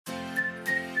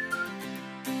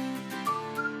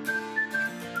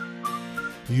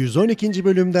112.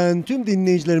 bölümden tüm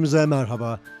dinleyicilerimize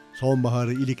merhaba.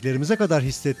 Sonbaharı iliklerimize kadar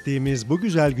hissettiğimiz bu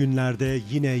güzel günlerde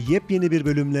yine yepyeni bir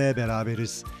bölümle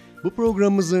beraberiz. Bu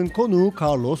programımızın konuğu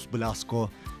Carlos Blasco.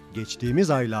 Geçtiğimiz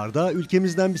aylarda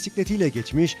ülkemizden bisikletiyle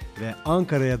geçmiş ve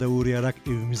Ankara'ya da uğrayarak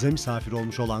evimize misafir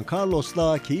olmuş olan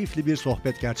Carlos'la keyifli bir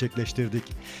sohbet gerçekleştirdik.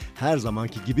 Her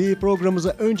zamanki gibi programımıza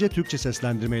önce Türkçe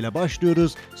seslendirmeyle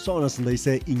başlıyoruz, sonrasında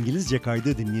ise İngilizce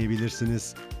kaydı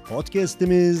dinleyebilirsiniz.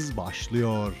 Podcast'imiz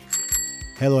başlıyor.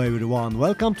 Hello everyone,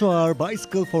 welcome to our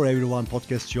Bicycle for Everyone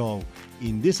podcast show.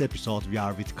 In this episode we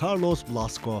are with Carlos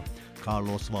Blasco.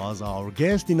 Carlos was our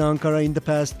guest in Ankara in the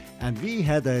past, and we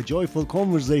had a joyful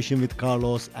conversation with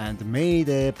Carlos and made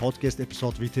a podcast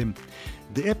episode with him.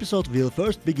 The episode will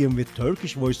first begin with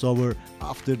Turkish voiceover.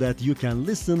 After that, you can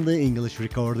listen the English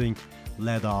recording.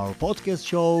 Let our podcast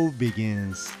show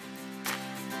begins.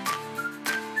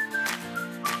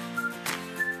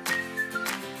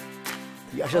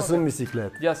 Yaşasın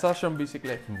bisiklet. Yaşasın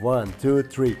bisiklet. 1,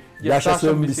 2, 3.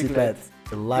 Yaşasın bisiklet.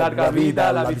 Larga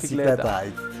vida la bicicleta.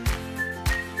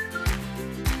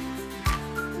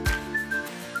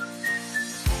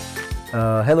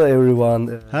 Hello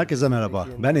everyone. Herkese merhaba,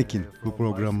 ben Ekin. Bu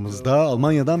programımızda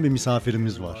Almanya'dan bir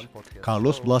misafirimiz var.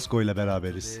 Carlos Blasco ile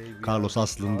beraberiz. Carlos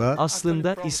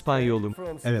aslında İspanyolum.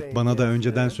 Evet, bana da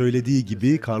önceden söylediği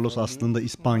gibi Carlos aslında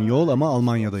İspanyol ama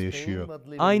Almanya'da yaşıyor.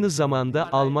 Aynı zamanda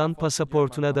Alman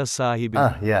pasaportuna da sahibim.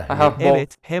 Yeah.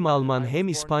 Evet, hem Alman hem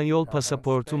İspanyol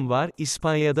pasaportum var.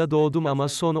 İspanya'da doğdum ama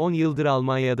son 10 yıldır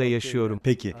Almanya'da yaşıyorum.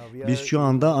 Peki, biz şu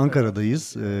anda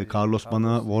Ankara'dayız. Carlos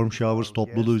bana Warmshowers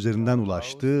topluluğu üzerinden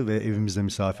ulaştı ve evimize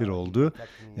misafir oldu.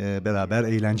 Beraber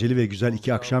eğlenceli ve güzel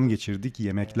 2 akşam geçirdik,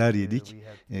 yemekler yedik.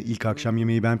 İlk akşam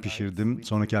yemeği ben pişirdim.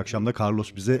 Sonraki akşamda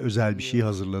Carlos bize özel bir şey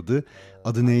hazırladı.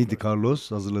 Adı neydi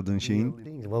Carlos, hazırladığın şeyin?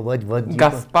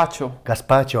 Gazpacho.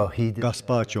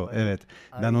 Gazpacho, evet.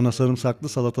 Ben ona sarımsaklı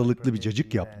salatalıklı bir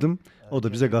cacık yaptım. O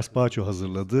da bize gazpacho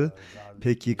hazırladı.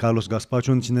 Peki Carlos,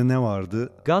 gazpacho'nun içinde ne vardı?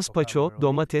 Gazpacho,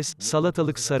 domates,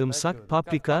 salatalık, sarımsak,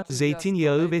 paprika,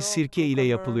 zeytinyağı ve sirke ile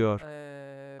yapılıyor.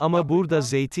 Ama burada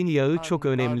zeytinyağı çok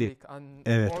önemli.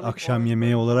 Evet, akşam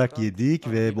yemeği olarak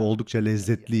yedik ve bu oldukça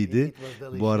lezzetliydi.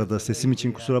 Bu arada sesim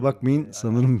için kusura bakmayın,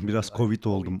 sanırım biraz Covid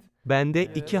oldum. Ben de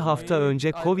 2 hafta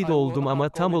önce Covid oldum ama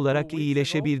tam olarak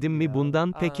iyileşebildim mi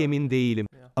bundan pek emin değilim.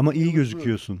 Ama iyi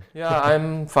gözüküyorsun. Yeah,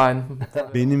 I'm fine.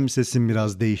 Benim sesim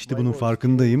biraz değişti, bunun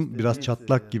farkındayım. Biraz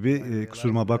çatlak gibi,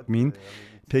 kusuruma bakmayın.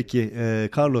 Peki,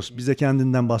 Carlos, bize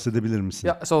kendinden bahsedebilir misin?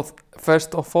 Yeah, so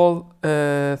first of all,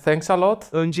 thanks a lot.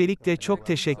 Öncelikle çok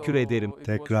teşekkür ederim.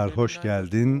 Tekrar hoş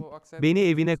geldin. Beni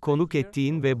evine konuk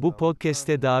ettiğin ve bu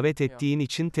podcast'e davet ettiğin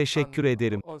için teşekkür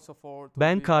ederim.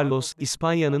 Ben Carlos,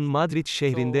 İspanya'nın Madrid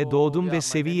şehrinde doğdum ve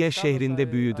Sevilla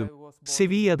şehrinde büyüdüm.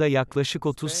 Sevilla'da yaklaşık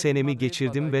 30 senemi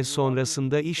geçirdim ve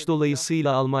sonrasında iş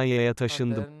dolayısıyla Almanya'ya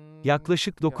taşındım.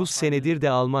 Yaklaşık 9 senedir de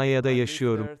Almanya'da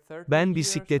yaşıyorum. Ben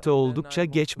bisiklete oldukça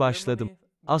geç başladım.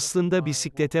 Aslında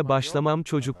bisiklete başlamam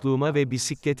çocukluğuma ve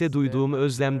bisiklete duyduğum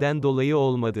özlemden dolayı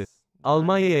olmadı.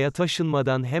 Almanya'ya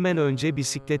taşınmadan hemen önce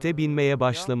bisiklete binmeye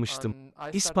başlamıştım.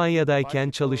 İspanya'dayken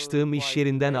çalıştığım iş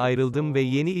yerinden ayrıldım ve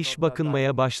yeni iş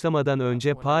bakınmaya başlamadan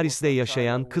önce Paris'te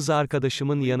yaşayan kız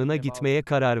arkadaşımın yanına gitmeye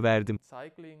karar verdim.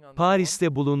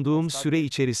 Paris'te bulunduğum süre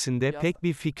içerisinde pek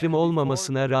bir fikrim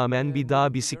olmamasına rağmen bir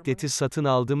dağ bisikleti satın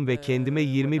aldım ve kendime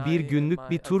 21 günlük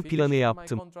bir tur planı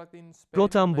yaptım.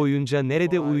 Rotam boyunca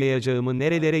nerede uyuyacağımı,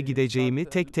 nerelere gideceğimi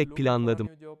tek tek planladım.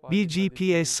 Bir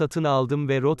GPS satın aldım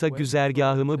ve rota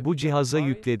güzergahımı bu cihaza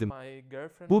yükledim.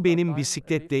 Bu benim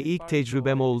bisikletle ilk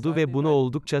tecrübem oldu ve bunu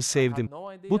oldukça sevdim.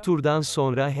 Bu turdan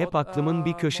sonra hep aklımın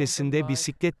bir köşesinde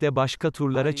bisikletle başka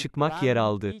turlara çıkmak yer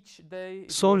aldı.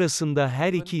 Sonrasında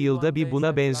her 2 yılda bir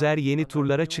buna benzer yeni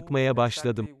turlara çıkmaya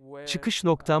başladım. Çıkış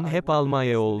noktam hep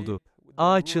Almanya oldu.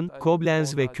 Ağaç'ın,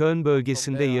 Koblenz ve Köln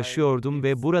bölgesinde yaşıyordum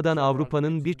ve buradan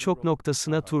Avrupa'nın birçok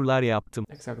noktasına turlar yaptım.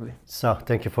 So,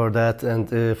 thank you for that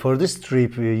and for this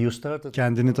trip you started.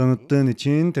 Kendini tanıttığın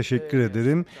için teşekkür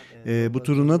ederim. Bu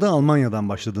turuna da Almanya'dan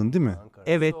başladın, değil mi?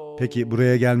 Evet, Peki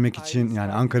buraya gelmek için,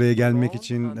 yani Ankara'ya gelmek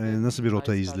için nasıl bir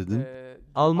rota izledin?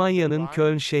 Almanya'nın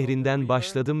Köln şehrinden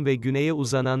başladım ve güneye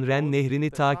uzanan Ren nehrini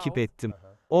takip ettim.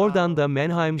 Oradan da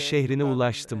Mannheim şehrine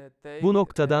ulaştım. Bu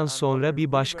noktadan sonra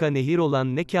bir başka nehir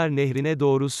olan Neckar nehrine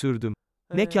doğru sürdüm.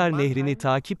 Neckar nehrini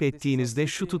takip ettiğinizde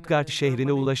Stuttgart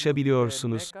şehrine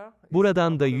ulaşabiliyorsunuz.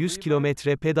 Buradan da 100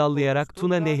 kilometre pedallayarak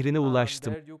Tuna nehrine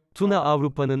ulaştım. Tuna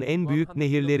Avrupa'nın en büyük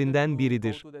nehirlerinden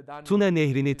biridir. Tuna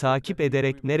Nehri'ni takip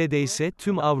ederek neredeyse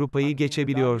tüm Avrupa'yı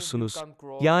geçebiliyorsunuz.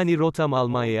 Yani rotam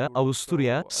Almanya,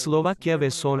 Avusturya, Slovakya ve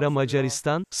sonra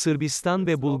Macaristan, Sırbistan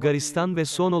ve Bulgaristan ve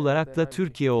son olarak da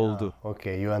Türkiye oldu.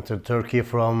 Okay, you entered Turkey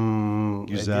from...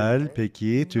 Güzel.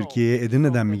 Peki Türkiye'ye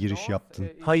Edirne'den mi giriş yaptın?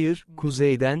 Hayır,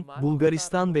 kuzeyden,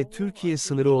 Bulgaristan ve Türkiye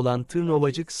sınırı olan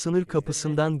Tırnovacık sınır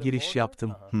kapısından giriş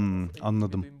yaptım.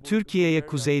 Anladım. Türkiye'ye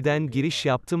kuzeyden giriş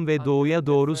yaptım ve doğuya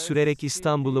doğru sürerek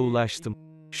İstanbul'a ulaştım.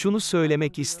 Şunu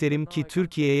söylemek isterim ki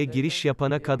Türkiye'ye giriş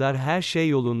yapana kadar her şey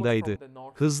yolundaydı.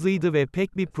 Hızlıydı ve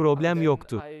pek bir problem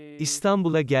yoktu.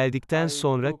 İstanbul'a geldikten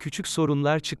sonra küçük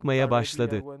sorunlar çıkmaya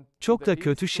başladı. Çok da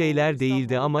kötü şeyler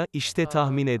değildi ama işte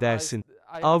tahmin edersin.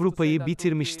 Avrupa'yı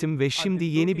bitirmiştim ve şimdi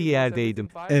yeni bir yerdeydim.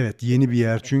 Evet, yeni bir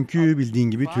yer çünkü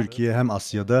bildiğin gibi Türkiye hem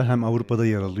Asya'da hem Avrupa'da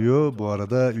yer alıyor. Bu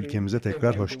arada ülkemize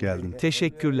tekrar hoş geldin.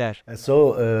 Teşekkürler.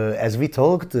 So, as we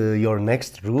talked, your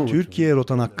next route... Türkiye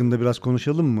rotan hakkında biraz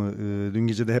konuşalım mı? Dün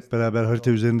gece de hep beraber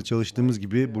harita üzerinde çalıştığımız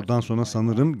gibi buradan sonra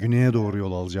sanırım güneye doğru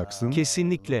yol alacaksın.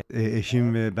 Kesinlikle.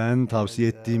 Eşim ve ben tavsiye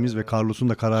ettiğimiz ve Carlos'un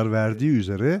da karar verdiği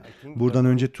üzere buradan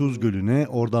önce Tuz Gölü'ne,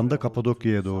 oradan da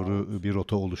Kapadokya'ya doğru bir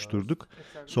rota oluşturduk.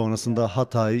 Sonrasında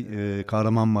Hatay,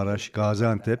 Kahramanmaraş,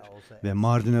 Gaziantep ve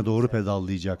Mardin'e doğru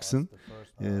pedallayacaksın.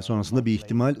 Sonrasında bir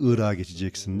ihtimal Irak'a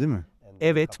geçeceksin, değil mi?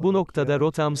 Evet, bu noktada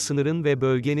rotam sınırın ve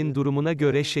bölgenin durumuna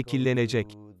göre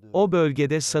şekillenecek. O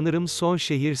bölgede sanırım son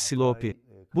şehir Silopi.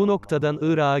 Bu noktadan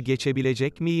Irak'a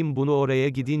geçebilecek miyim, bunu oraya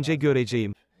gidince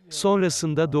göreceğim.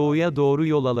 Sonrasında doğuya doğru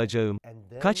yol alacağım.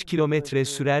 Kaç kilometre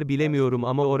sürer bilemiyorum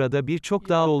ama orada birçok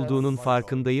dağ olduğunun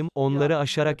farkındayım. Onları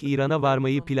aşarak İran'a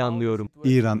varmayı planlıyorum.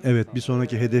 İran, evet, bir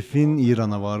sonraki hedefin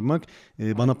İran'a varmak.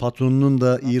 Bana patronunun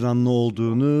da İranlı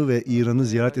olduğunu ve İran'ı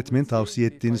ziyaret etmeni tavsiye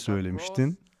ettiğini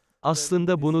söylemiştin.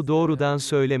 Aslında bunu doğrudan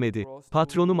söylemedi.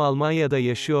 Patronum Almanya'da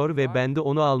yaşıyor ve ben de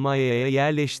onu Almanya'ya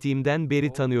yerleştiğimden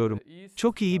beri tanıyorum.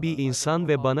 Çok iyi bir insan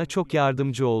ve bana çok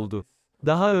yardımcı oldu.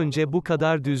 Daha önce bu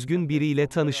kadar düzgün biriyle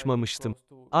tanışmamıştım.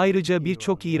 Ayrıca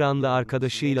birçok İranlı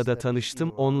arkadaşıyla da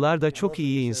tanıştım, onlar da çok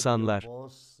iyi insanlar.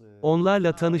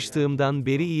 Onlarla tanıştığımdan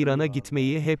beri İran'a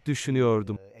gitmeyi hep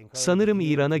düşünüyordum. Sanırım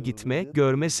İran'a gitme,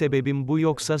 görme sebebim bu,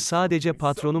 yoksa sadece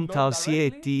patronum tavsiye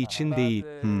ettiği için değil.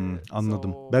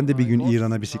 Anladım. Ben de bir gün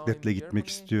İran'a bisikletle gitmek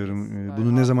istiyorum.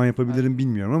 Bunu ne zaman yapabilirim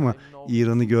bilmiyorum ama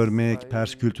İran'ı görmek,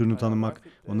 Pers kültürünü tanımak,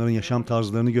 onların yaşam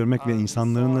tarzlarını görmek ve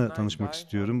insanlarla tanışmak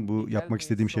istiyorum. Bu yapmak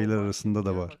istediğim şeyler arasında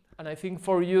da var.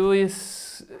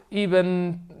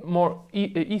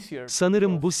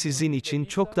 Sanırım bu sizin için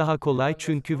çok daha kolay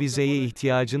çünkü vizeye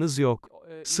ihtiyacınız yok.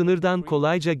 Sınırdan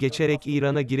kolayca geçerek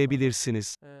İran'a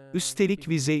girebilirsiniz. Üstelik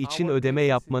vize için ödeme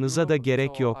yapmanıza da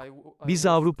gerek yok. Biz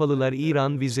Avrupalılar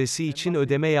İran vizesi için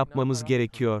ödeme yapmamız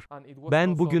gerekiyor.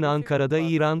 Ben bugün Ankara'da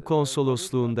İran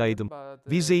konsolosluğundaydım.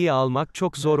 Vizeyi almak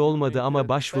çok zor olmadı ama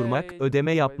başvurmak,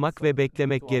 ödeme yapmak ve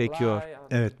beklemek gerekiyor.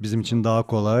 Evet, bizim için daha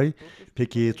kolay.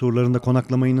 Peki turlarında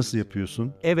konaklamayı nasıl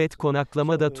yapıyorsun? Evet,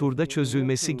 konaklama da turda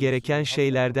çözülmesi gereken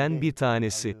şeylerden bir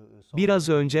tanesi. Biraz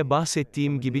önce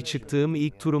bahsettiğim gibi çıktığım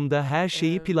ilk turumda her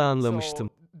şeyi planlamıştım.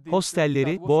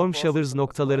 Hostelleri, Warmshowers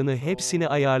noktalarını hepsini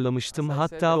ayarlamıştım,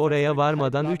 hatta oraya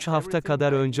varmadan 3 hafta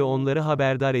kadar önce onları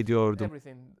haberdar ediyordum.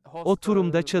 O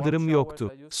turumda çadırım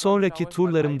yoktu. Sonraki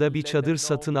turlarımda bir çadır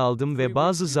satın aldım ve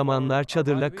bazı zamanlar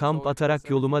çadırla kamp atarak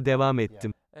yoluma devam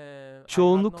ettim.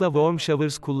 Çoğunlukla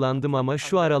Warmshowers kullandım ama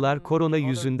şu aralar korona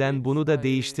yüzünden bunu da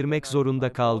değiştirmek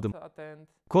zorunda kaldım.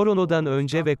 Koronadan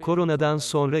önce ve koronadan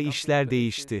sonra işler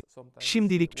değişti.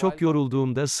 Şimdilik çok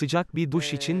yorulduğumda sıcak bir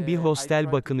duş için bir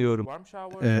hostel bakınıyorum.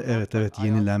 Evet,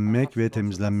 yenilenmek ve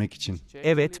temizlenmek için.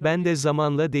 Evet, ben de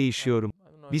zamanla değişiyorum.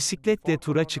 Bisikletle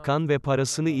tura çıkan ve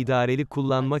parasını idareli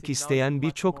kullanmak isteyen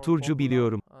birçok turcu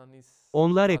biliyorum.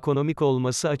 Onlar ekonomik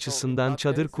olması açısından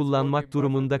çadır kullanmak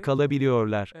durumunda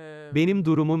kalabiliyorlar. Benim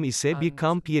durumum ise bir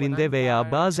kamp yerinde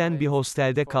veya bazen bir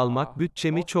hostelde kalmak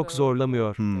bütçemi çok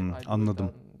zorlamıyor.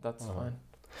 Anladım.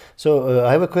 So, I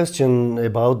have a question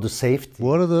about the safety.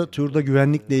 Bu arada turda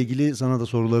güvenlikle ilgili sana da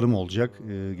sorularım olacak.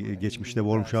 Geçmişte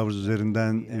Warmshowers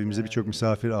üzerinden evimize birçok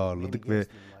misafir ağırladık ve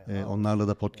onlarla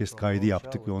da podcast kaydı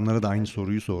yaptık ve onlara da aynı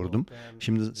soruyu sordum.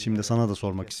 Şimdi sana da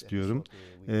sormak istiyorum.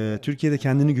 Türkiye'de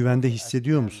kendini güvende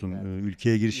hissediyor musun?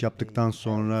 Ülkeye giriş yaptıktan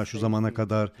sonra şu zamana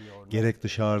kadar gerek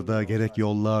dışarıda gerek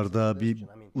yollarda bir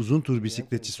uzun tur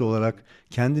bisikletçisi olarak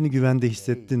kendini güvende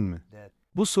hissettin mi?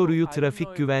 Bu soruyu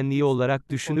trafik güvenliği olarak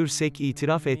düşünürsek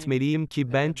itiraf etmeliyim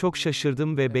ki ben çok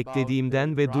şaşırdım ve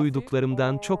beklediğimden ve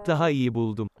duyduklarımdan çok daha iyi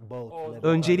buldum.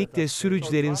 Öncelikle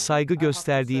sürücülerin saygı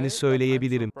gösterdiğini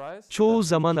söyleyebilirim. Çoğu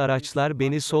zaman araçlar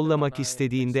beni sollamak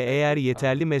istediğinde eğer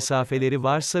yeterli mesafeleri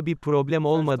varsa bir problem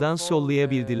olmadan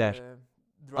sollayabildiler.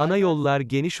 Ana yollar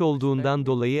geniş olduğundan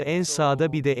dolayı en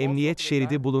sağda bir de emniyet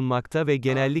şeridi bulunmakta ve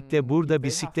genellikle burada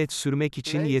bisiklet sürmek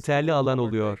için yeterli alan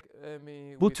oluyor.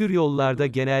 Bu tür yollarda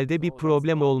genelde bir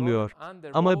problem olmuyor.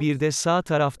 Ama bir de sağ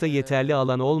tarafta yeterli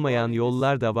alan olmayan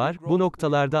yollar da var. Bu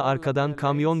noktalarda arkadan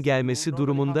kamyon gelmesi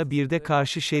durumunda bir de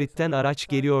karşı şeritten araç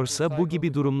geliyorsa bu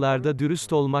gibi durumlarda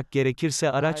dürüst olmak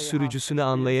gerekirse araç sürücüsünü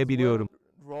anlayabiliyorum.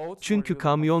 Çünkü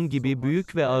kamyon gibi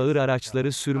büyük ve ağır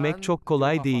araçları sürmek çok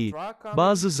kolay değil.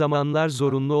 Bazı zamanlar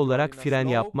zorunlu olarak fren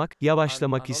yapmak,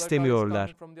 yavaşlamak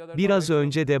istemiyorlar. Biraz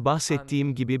önce de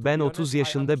bahsettiğim gibi ben 30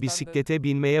 yaşında bisiklete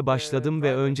binmeye başladım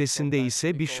ve öncesinde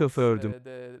ise bir şofördüm.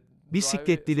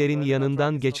 Bisikletlilerin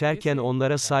yanından geçerken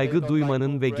onlara saygı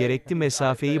duymanın ve gerekli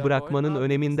mesafeyi bırakmanın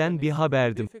öneminden bir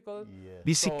haberdim.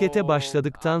 Bisiklete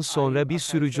başladıktan sonra bir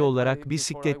sürücü olarak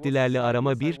bisikletlilerle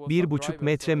arama 1-1,5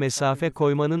 metre mesafe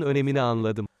koymanın önemini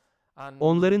anladım.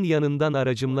 Onların yanından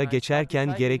aracımla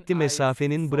geçerken gerekli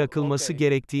mesafenin bırakılması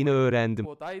gerektiğini öğrendim.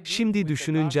 Şimdi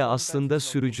düşününce aslında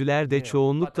sürücüler de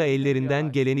çoğunlukla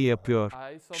ellerinden geleni yapıyor.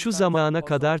 Şu zamana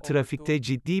kadar trafikte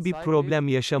ciddi bir problem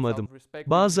yaşamadım.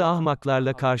 Bazı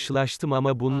ahmaklarla karşılaştım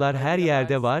ama bunlar her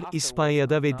yerde var,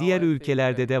 İspanya'da ve diğer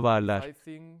ülkelerde de varlar.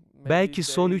 Belki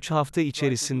son 3 hafta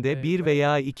içerisinde 1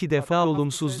 veya 2 defa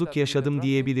olumsuzluk yaşadım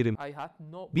diyebilirim.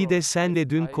 Bir de senle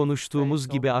dün konuştuğumuz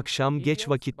gibi akşam geç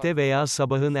vakitte veya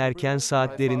sabahın erken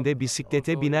saatlerinde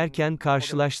bisiklete binerken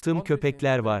karşılaştığım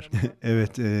köpekler var.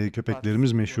 Evet,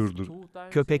 köpeklerimiz meşhurdur.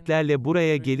 Köpeklerle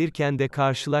buraya gelirken de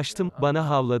karşılaştım, bana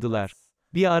havladılar.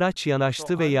 Bir araç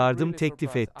yanaştı ve yardım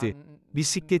teklif etti.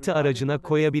 Bisikleti aracına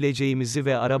koyabileceğimizi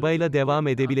ve arabayla devam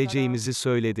edebileceğimizi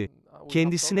söyledi.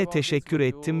 Kendisine teşekkür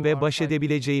ettim ve baş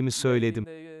edebileceğimi söyledim.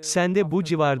 Sen de bu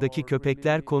civardaki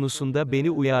köpekler konusunda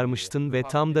beni uyarmıştın ve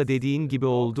tam da dediğin gibi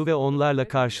oldu ve onlarla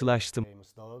karşılaştım.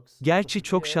 Gerçi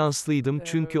çok şanslıydım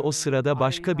çünkü o sırada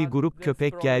başka bir grup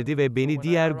köpek geldi ve beni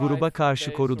diğer gruba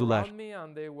karşı korudular.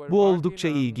 Bu oldukça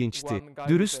ilginçti.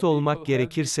 Dürüst olmak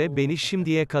gerekirse beni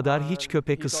şimdiye kadar hiç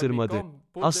köpek ısırmadı.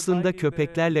 Aslında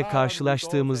köpeklerle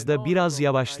karşılaştığımızda biraz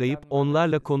yavaşlayıp,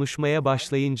 onlarla konuşmaya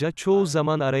başlayınca çoğu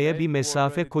zaman araya bir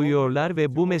mesafe koyuyorlar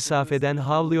ve bu mesafeden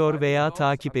havlıyor veya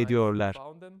takip ediyorlar.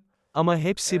 Ama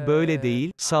hepsi böyle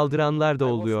değil, saldıranlar da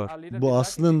oluyor. Bu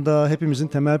aslında hepimizin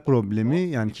temel problemi,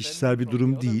 yani kişisel bir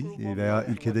durum değil veya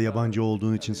ülkede yabancı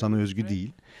olduğun için sana özgü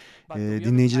değil.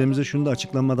 Dinleyicilerimize şunu da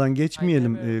açıklamadan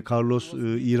geçmeyelim. Carlos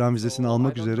İran vizesini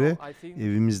almak üzere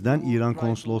evimizden İran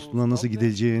konsolosluğuna nasıl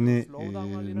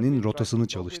gidileceğinin rotasını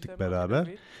çalıştık beraber.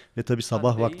 Ve tabii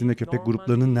sabah vaktinde köpek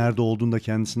gruplarının nerede olduğunu da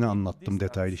kendisine anlattım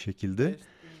detaylı şekilde.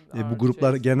 Bu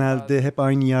gruplar genelde hep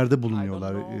aynı yerde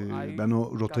bulunuyorlar. Ben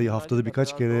o rotayı haftada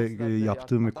birkaç kere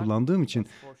yaptığım ve kullandığım için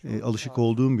alışık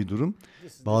olduğum bir durum.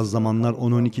 Bazı zamanlar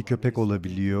 10-12 köpek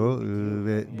olabiliyor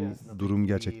ve bu durum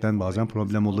gerçekten bazen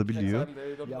problem olabiliyor.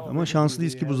 Ama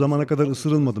şanslıyız ki bu zamana kadar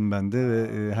ısırılmadım ben de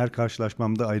ve her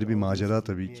karşılaşmamda ayrı bir macera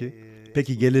tabii ki.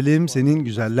 Peki gelelim senin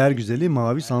güzeller güzeli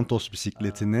mavi Santos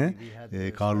bisikletine.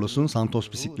 Carlos'un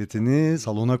Santos bisikletini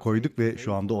salona koyduk ve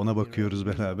şu anda ona bakıyoruz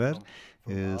beraber.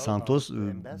 Santos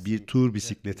bir tur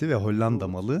bisikleti ve Hollanda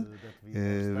malı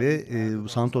ve bu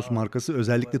Santos markası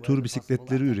özellikle tur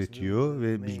bisikletleri üretiyor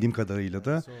ve bildiğim kadarıyla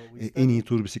da en iyi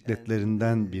tur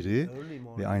bisikletlerinden biri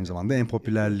ve aynı zamanda en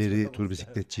popülerleri tur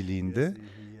bisikletçiliğinde.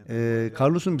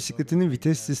 Carlos'un bisikletinin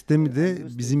vites sistemi de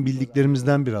bizim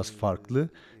bildiklerimizden biraz farklı.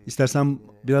 İstersen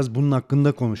biraz bunun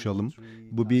hakkında konuşalım.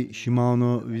 Bu bir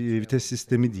Shimano vites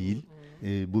sistemi değil,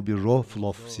 bu bir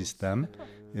Rohloff sistem.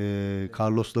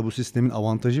 Carlos'la bu sistemin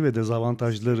avantajı ve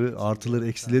dezavantajları, artıları,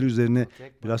 eksileri üzerine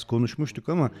biraz konuşmuştuk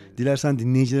ama dilersen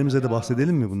dinleyicilerimize de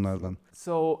bahsedelim mi bunlardan?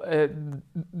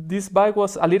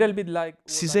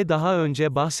 Size daha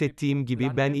önce bahsettiğim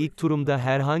gibi ben ilk turumda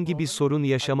herhangi bir sorun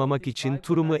yaşamamak için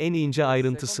turumu en ince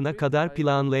ayrıntısına kadar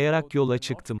planlayarak yola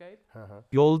çıktım.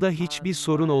 Yolda hiçbir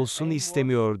sorun olsun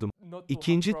istemiyordum.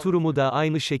 İkinci turumu da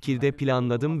aynı şekilde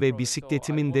planladım ve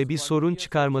bisikletimin de bir sorun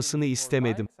çıkarmasını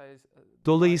istemedim.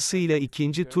 Dolayısıyla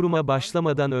ikinci turuma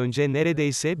başlamadan önce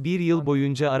neredeyse bir yıl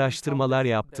boyunca araştırmalar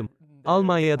yaptım.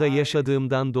 Almanya'da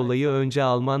yaşadığımdan dolayı önce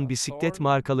Alman bisiklet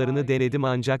markalarını denedim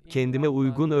ancak kendime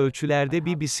uygun ölçülerde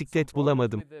bir bisiklet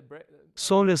bulamadım.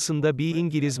 Sonrasında bir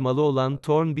İngiliz malı olan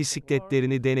Thorn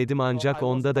bisikletlerini denedim ancak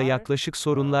onda da yaklaşık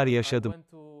sorunlar yaşadım.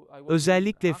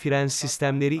 Özellikle fren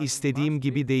sistemleri istediğim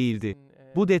gibi değildi.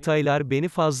 Bu detaylar beni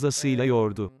fazlasıyla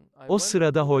yordu. O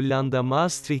sırada Hollanda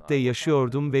Maastricht'te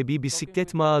yaşıyordum ve bir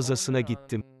bisiklet mağazasına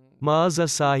gittim. Mağaza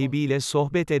sahibiyle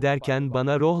sohbet ederken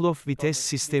bana Rohloff vites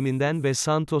sisteminden ve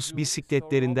Santos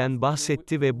bisikletlerinden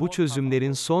bahsetti ve bu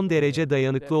çözümlerin son derece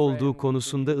dayanıklı olduğu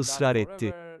konusunda ısrar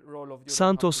etti.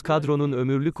 Santos kadronun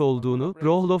ömürlük olduğunu,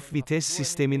 Rohloff vites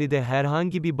sistemini de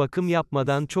herhangi bir bakım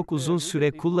yapmadan çok uzun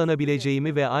süre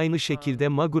kullanabileceğimi ve aynı şekilde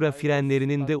Magura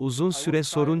frenlerinin de uzun süre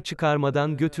sorun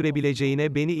çıkarmadan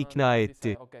götürebileceğine beni ikna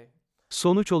etti.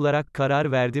 Sonuç olarak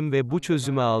karar verdim ve bu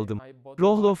çözümü aldım.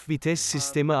 Rohloff vites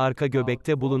sistemi arka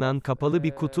göbekte bulunan kapalı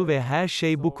bir kutu ve her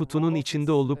şey bu kutunun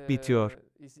içinde olup bitiyor.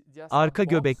 Arka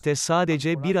göbekte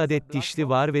sadece bir adet dişli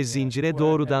var ve zincire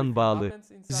doğrudan bağlı.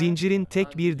 Zincirin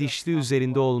tek bir dişli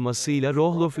üzerinde olmasıyla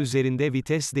Rohloff üzerinde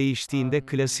vites değiştiğinde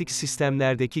klasik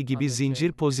sistemlerdeki gibi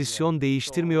zincir pozisyon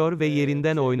değiştirmiyor ve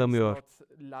yerinden oynamıyor.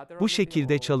 Bu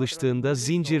şekilde çalıştığında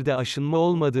zincirde aşınma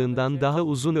olmadığından daha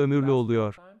uzun ömürlü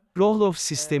oluyor. Rohloff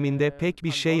sisteminde pek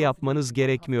bir şey yapmanız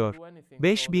gerekmiyor.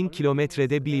 5000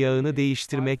 kilometrede bir yağını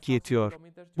değiştirmek yetiyor.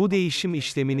 Bu değişim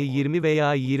işlemini 20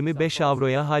 veya 25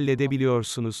 avroya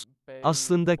halledebiliyorsunuz.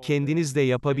 Aslında kendiniz de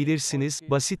yapabilirsiniz,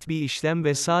 basit bir işlem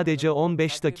ve sadece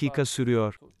 15 dakika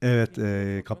sürüyor. Evet,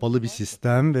 kapalı bir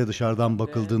sistem ve dışarıdan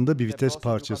bakıldığında bir vites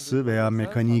parçası veya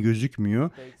mekaniği gözükmüyor.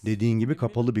 Dediğin gibi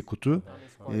kapalı bir kutu.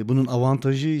 Bunun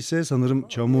avantajı ise sanırım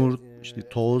çamur, işte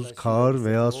toz, kar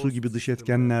veya su gibi dış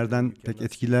etkenlerden pek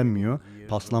etkilenmiyor.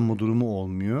 Paslanma durumu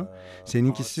olmuyor.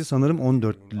 Seninkisi sanırım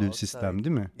 14'lü sistem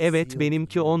değil mi? Evet,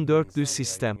 benimki 14'lü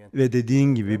sistem. Ve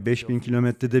dediğin gibi 5000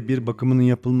 kilometrede bir bakımının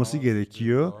yapılması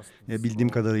gerekiyor. Bildiğim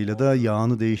kadarıyla da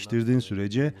yağını değiştirdiğin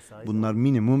sürece bunlar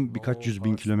minimum birkaç yüz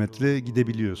bin kilometre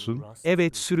gidebiliyorsun.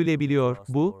 Evet, sürülebiliyor.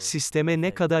 Bu, sisteme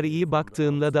ne kadar iyi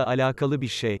baktığınla da alakalı bir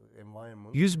şey.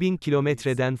 100.000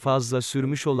 kilometreden fazla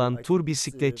sürmüş olan tur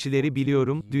bisikletçileri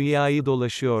biliyorum, dünyayı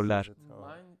dolaşıyorlar.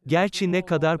 Gerçi ne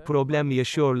kadar problem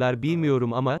yaşıyorlar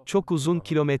bilmiyorum ama, çok uzun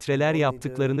kilometreler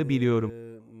yaptıklarını biliyorum.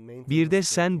 Bir de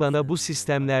sen bana bu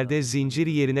sistemlerde zincir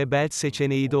yerine belt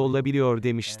seçeneği de olabiliyor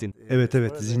demiştin. Evet,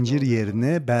 zincir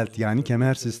yerine belt yani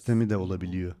kemer sistemi de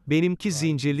olabiliyor. Benimki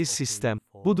zincirli sistem.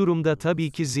 Bu durumda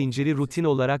tabii ki zinciri rutin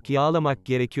olarak yağlamak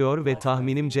gerekiyor ve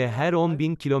tahminimce her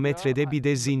 10.000 kilometrede bir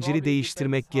de zinciri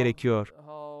değiştirmek gerekiyor.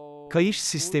 Kayış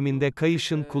sisteminde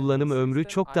kayışın kullanım ömrü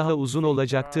çok daha uzun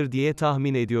olacaktır diye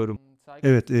tahmin ediyorum.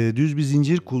 Evet, düz bir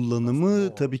zincir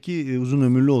kullanımı tabii ki uzun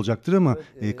ömürlü olacaktır ama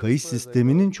kayış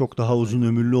sisteminin çok daha uzun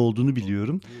ömürlü olduğunu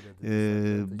biliyorum.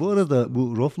 Bu arada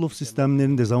bu Rohloff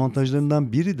sistemlerin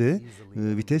dezavantajlarından biri de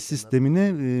vites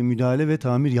sistemine müdahale ve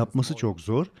tamir yapması çok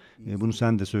zor. Bunu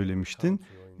sen de söylemiştin.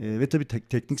 Ve tabii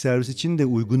teknik servis için de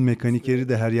uygun mekanikeri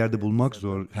de her yerde bulmak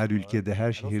zor. Her ülkede,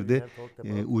 her şehirde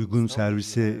uygun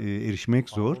servise erişmek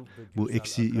zor. Bu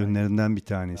eksi yönlerinden bir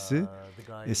tanesi.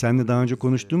 Seninle daha önce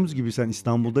konuştuğumuz gibi sen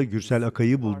İstanbul'da Gürsel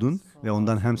Akay'ı buldun ve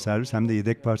ondan hem servis hem de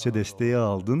yedek parça desteği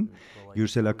aldın.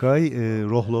 Gürsel Akay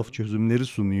Rohloff çözümleri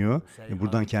sunuyor.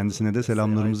 Buradan kendisine de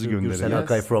selamlarımızı gönderelim. Gürsel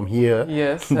Akay from here.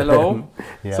 Yes, hello.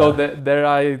 So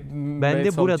there I Ben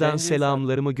de buradan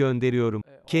selamlarımı gönderiyorum.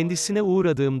 Kendisine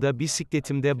uğradığımda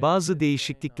bisikletimde bazı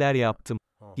değişiklikler yaptım.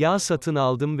 Yağ satın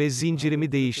aldım ve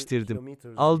zincirimi değiştirdim.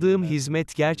 Aldığım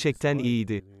hizmet gerçekten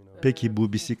iyiydi. Peki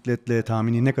bu bisikletle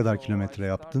tahmini ne kadar kilometre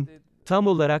yaptın? Tam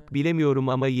olarak bilemiyorum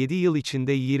ama 7 yıl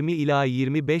içinde 20 ila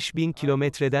 25 bin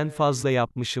kilometreden fazla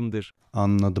yapmışımdır.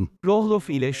 Anladım. Rohloff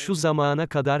ile şu zamana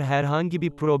kadar herhangi bir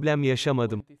problem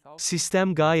yaşamadım.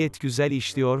 Sistem gayet güzel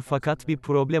işliyor fakat bir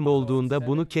problem olduğunda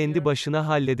bunu kendi başına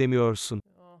halledemiyorsun.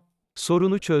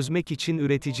 Sorunu çözmek için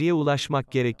üreticiye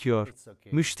ulaşmak gerekiyor.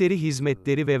 Müşteri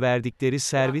hizmetleri ve verdikleri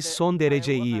servis son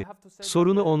derece iyi.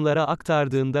 Sorunu onlara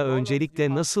aktardığında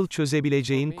öncelikle nasıl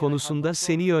çözebileceğin konusunda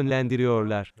seni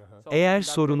yönlendiriyorlar. Eğer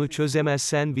sorunu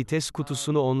çözemezsen vites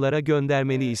kutusunu onlara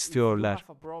göndermeni istiyorlar.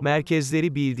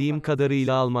 Merkezleri bildiğim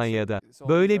kadarıyla Almanya'da.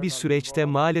 Böyle bir süreçte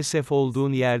maalesef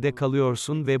olduğun yerde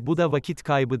kalıyorsun ve bu da vakit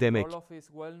kaybı demek.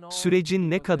 Sürecin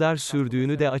ne kadar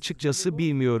sürdüğünü de açıkçası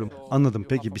bilmiyorum. Anladım.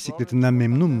 Peki bisikletinden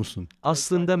memnun musun?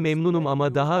 Aslında memnunum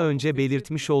ama daha önce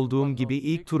belirtmiş olduğum gibi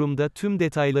ilk turumda tüm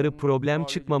detayları problem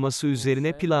çıkmaması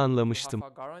üzerine planlamıştım.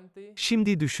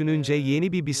 Şimdi düşününce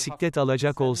yeni bir bisiklet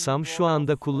alacak olsam şu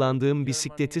anda kullandığım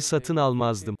bisikleti satın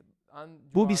almazdım.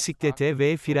 Bu bisiklete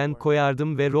V fren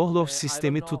koyardım ve Rohloff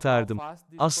sistemi tutardım.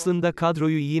 Aslında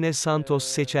kadroyu yine Santos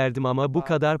seçerdim ama bu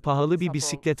kadar pahalı bir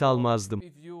bisiklet almazdım.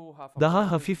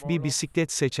 Daha hafif bir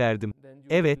bisiklet seçerdim.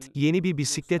 Evet, yeni bir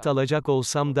bisiklet alacak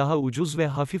olsam daha ucuz ve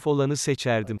hafif olanı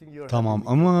seçerdim. Tamam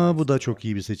ama bu da çok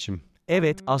iyi bir seçim.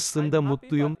 Evet, aslında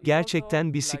mutluyum,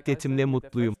 gerçekten bisikletimle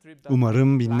mutluyum.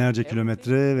 Umarım binlerce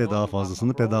kilometre ve daha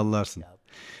fazlasını pedallarsın.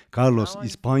 Carlos,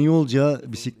 İspanyolca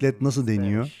bisiklet nasıl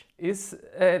deniyor? It's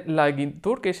like in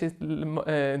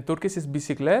Turkish is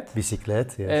bisiklet.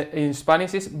 Bisiklet, yes. In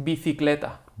Spanish is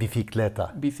bicicleta.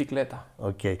 Bicicleta. Bicicleta.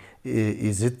 Okay.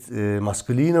 Is it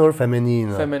masculine or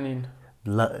feminine? Feminine.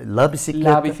 La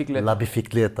bicicleta? La bicicleta. La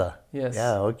bicicleta. Yes.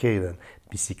 Yeah, okay then.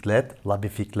 Bisiklet, la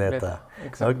bicicleta.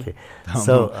 Exactly. Okay. Tamam.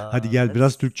 So, Hadi gel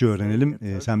biraz Türkçe öğrenelim.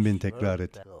 Sen beni tekrar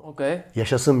et. Okay.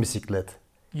 yaşasın bisiklet.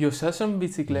 Yaşasın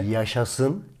bisiklet.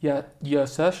 Yaşasın.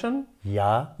 Yaşasın.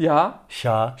 Ya.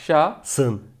 Yaşasın.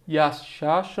 Sın.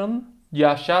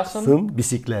 Yaşasın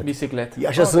Bisiklet. bisiklet.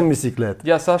 Yaşasın Okay. bisiklet.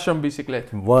 Yaşasın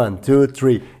bisiklet. 1, 2,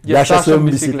 3. Yaşasın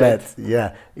bisiklet.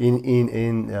 Yeah.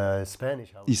 In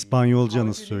Spanish. İspanyolca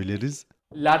nasıl söyleriz?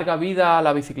 Larga vida a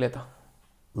la bicicleta.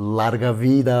 Larga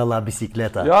vida la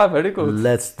bicicleta. Yeah, very good.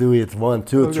 Let's do it. 1,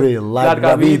 2, 3. Okay.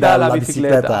 Larga vida la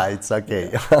bicicleta. It's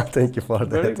okay. Thank you for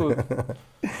that. Very good.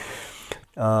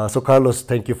 So Carlos,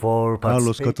 thank you for Carlos,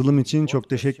 participating. katılım için çok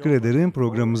teşekkür ederim.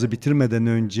 Programımızı bitirmeden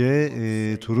önce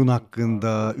turun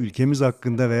hakkında, ülkemiz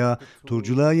hakkında veya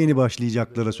turculuğa yeni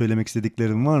başlayacaklara söylemek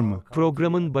istediklerin var mı?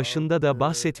 Programın başında da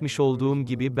bahsetmiş olduğum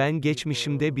gibi ben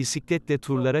geçmişimde bisikletle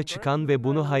turlara çıkan ve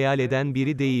bunu hayal eden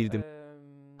biri değildim.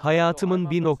 Hayatımın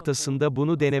bir noktasında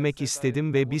bunu denemek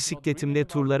istedim ve bisikletimle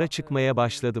turlara çıkmaya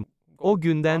başladım. O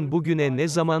günden bugüne ne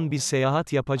zaman bir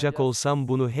seyahat yapacak olsam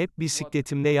bunu hep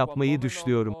bisikletimle yapmayı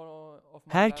düşünüyorum.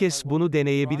 Herkes bunu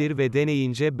deneyebilir ve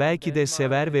deneyince belki de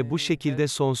sever ve bu şekilde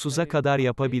sonsuza kadar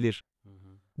yapabilir.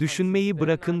 Düşünmeyi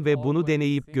bırakın ve bunu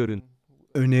deneyip görün.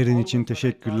 Önerin için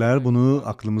teşekkürler. Bunu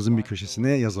aklımızın bir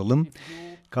köşesine yazalım.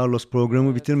 Carlos,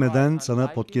 programı bitirmeden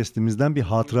sana podcast'imizden bir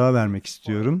hatıra vermek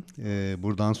istiyorum.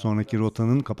 Buradan sonraki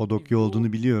rotanın Kapadokya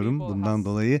olduğunu biliyorum. Bundan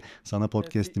dolayı sana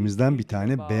podcast'imizden bir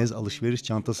tane bez alışveriş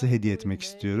çantası hediye etmek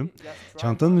istiyorum.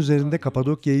 Çantanın üzerinde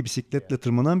Kapadokya'yı bisikletle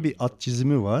tırmanan bir at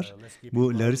çizimi var.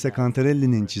 Bu Larissa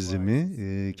Cantarelli'nin çizimi.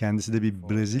 Kendisi de bir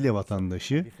Brezilya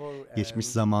vatandaşı. Geçmiş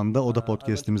zamanda o da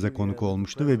podcast'imize konuk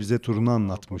olmuştu ve bize turunu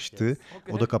anlatmıştı.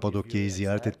 O da Kapadokya'yı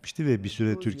ziyaret etmişti ve bir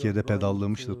süre Türkiye'de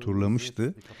pedallamıştı,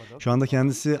 turlamıştı. Şu anda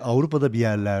kendisi Avrupa'da bir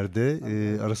yerlerde.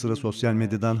 Ara sıra sosyal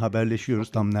medyadan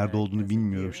haberleşiyoruz. Tam nerede olduğunu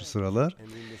bilmiyorum şu sıralar.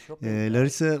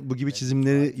 Larissa bu gibi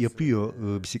çizimleri yapıyor.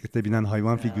 Bisiklete binen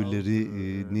hayvan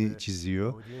figürlerini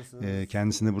çiziyor.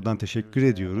 Kendisine buradan teşekkür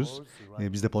ediyoruz.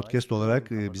 Biz de podcast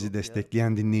olarak bizi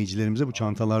destekleyen dinleyicilerimize bu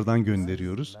çantalardan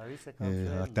gönderiyoruz.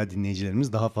 Hatta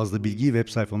dinleyicilerimiz daha fazla bilgiyi web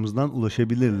sayfamızdan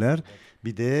ulaşabilirler.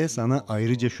 Bir de sana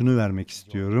ayrıca şunu vermek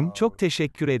istiyorum. Çok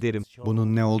teşekkür ederim.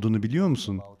 Bunun ne olduğunu biliyor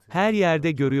musun? Her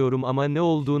yerde görüyorum ama ne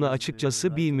olduğunu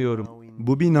açıkçası bilmiyorum.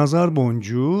 Bu bir nazar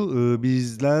boncuğu.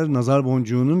 Bizler nazar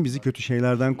boncuğunun bizi kötü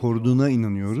şeylerden koruduğuna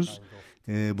inanıyoruz.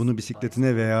 Bunu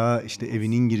bisikletine veya işte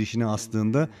evinin girişine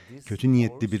astığında kötü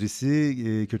niyetli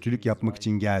birisi kötülük yapmak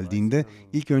için geldiğinde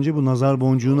ilk önce bu nazar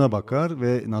boncuğuna bakar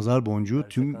ve nazar boncuğu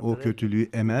tüm o kötülüğü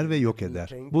emer ve yok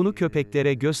eder. Bunu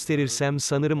köpeklere gösterirsem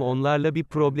sanırım onlarla bir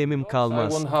problemim I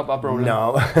kalmaz. won't have a problem.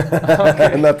 No.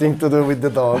 Nothing to do with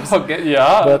the dogs. Okay,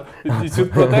 yeah. You should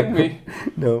protect me.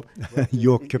 No.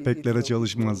 Yok, köpeklere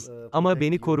çalışmaz. Ama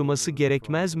beni koruması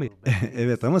gerekmez mi?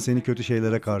 Evet, ama seni kötü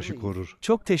şeylere karşı korur.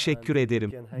 Çok teşekkür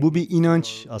ederim. Bu bir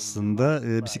inanç aslında.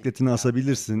 Bisikletini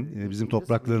asabilirsin. Bizim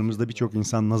topraklarımızda birçok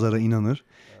insan nazara inanır.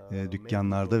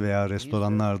 Dükkanlarda veya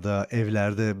restoranlarda,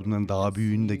 evlerde bunların daha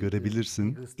büyüğünü de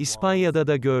görebilirsin. İspanya'da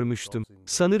da görmüştüm.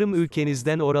 Sanırım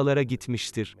ülkenizden oralara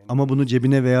gitmiştir. Ama bunu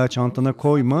cebine veya çantana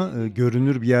koyma,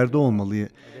 görünür bir yerde olmalı.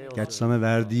 Gerçi sana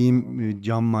verdiğim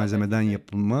cam malzemeden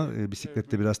yapılma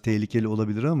bisiklette biraz tehlikeli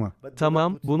olabilir ama.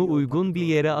 Tamam, bunu uygun bir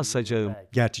yere asacağım.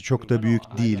 Gerçi çok da büyük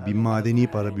değil, bir madeni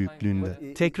para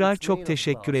büyüklüğünde. Tekrar çok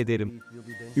teşekkür ederim.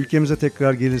 Ülkemize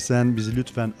tekrar gelirsen bizi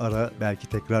lütfen ara, belki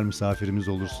tekrar misafirimiz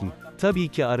olursun. Tabii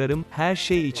ki ararım. Her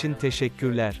şey için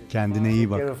teşekkürler. Kendine iyi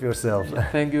Take care bak. of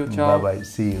yourself. Thank you, ciao. Bye bye.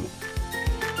 See you.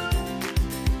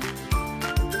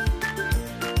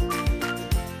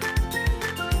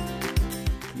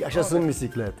 Yaşasın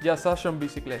bisiklet. Yaşasın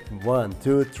bisiklet.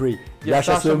 1, 2, 3.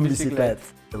 Yaşasın bisiklet.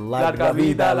 Larga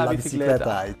vida la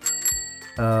bicicleta.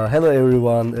 Hello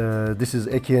everyone, this is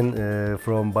Ekin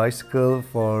from Bisiklet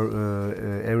for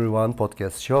Everyone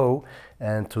podcast show,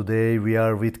 and today we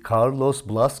are with Carlos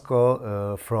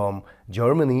Blasco from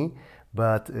Germany,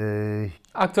 but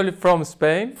Actually from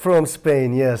Spain. from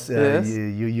Spain, yes. Yes.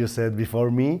 You said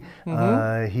before me.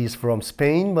 He's from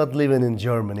Spain but living in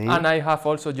Germany. And I have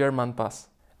also German pass.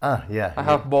 Ah, yeah. I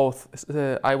have both.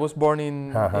 I was born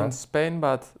in Uh-huh. Spain,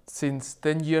 but since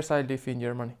 10 years I live in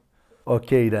Germany.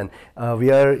 Okay then,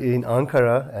 we are in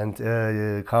Ankara, and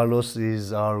Carlos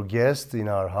is our guest in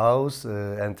our house,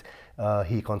 and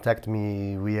he contacted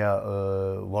me via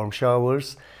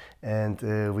Warmshowers, and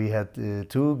we had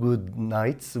 2 good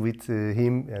nights with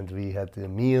him, and we had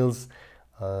meals.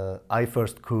 I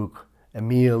first cook a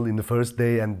meal in the first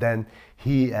day, and then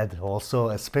he had also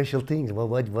a special thing.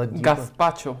 What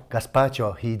Gazpacho.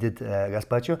 Gazpacho. He did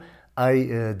gazpacho.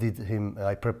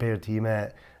 I prepared him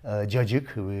a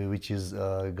cacık, which is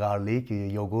garlic,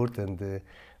 yogurt, and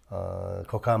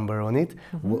cucumber on it.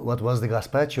 What was the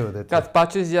gazpacho?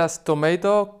 Gazpacho is just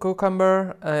tomato,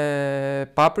 cucumber,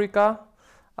 paprika,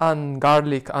 and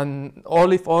garlic, and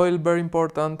olive oil, very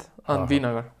important, and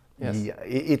vinegar. Yes. Yeah,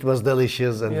 it was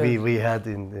delicious, and yes. we had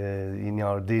in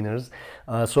our dinners.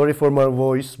 Sorry for my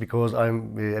voice because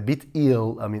I'm a bit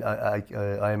ill. I mean,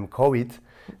 I am COVID.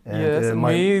 And, yes,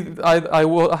 I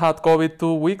had COVID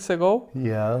 2 weeks ago.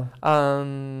 Yeah.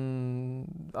 And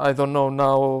I don't know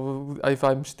now if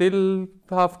I'm still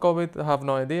have COVID. I have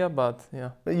no idea, but yeah.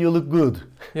 You look good.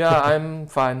 Yeah, I'm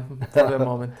fine for the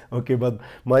moment. Okay, but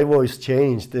my voice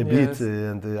changed a bit, Yes.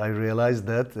 and I realized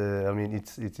that. I mean,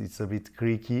 it's a bit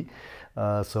creaky,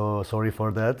 so sorry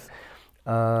for that.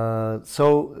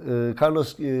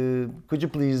 Carlos, could you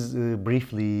please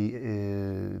briefly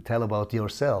tell about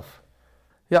yourself?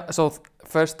 Yeah, so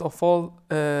first of all,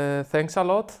 thanks a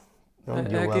lot, You're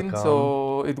Ekin. welcome.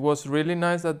 So it was really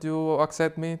nice that you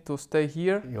accept me to stay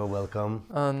here. You're welcome.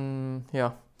 And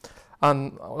yeah,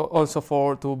 and also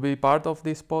to be part of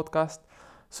this podcast.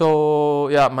 So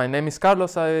yeah, my name is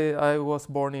Carlos. I was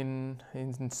born in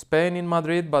Spain, in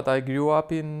Madrid, but I grew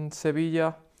up in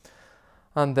Sevilla,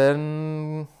 and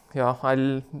then yeah, I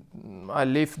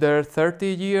lived there 30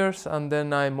 years, and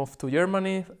then I moved to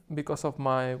Germany because of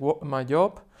my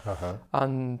job,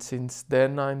 and since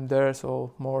then I'm there,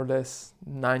 so more or less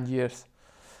 9 years.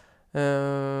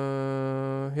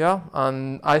 Yeah,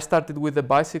 and I started with the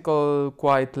bicycle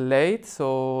quite late,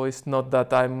 so it's not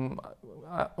that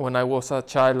when I was a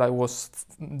child I was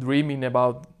dreaming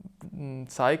about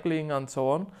cycling and so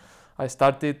on. I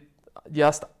started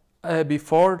just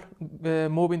before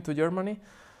moving to Germany.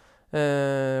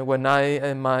 When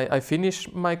I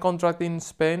finished my contract in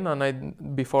Spain, and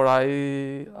before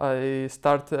I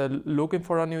start looking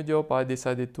for a new job, I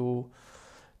decided to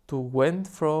went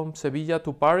from Sevilla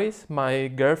to Paris. My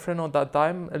girlfriend at that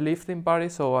time lived in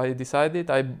Paris, so I decided.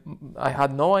 I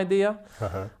had no idea.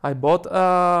 I bought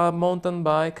a mountain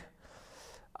bike.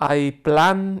 I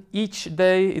planned each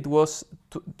day. It was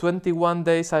 21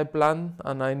 days I planned,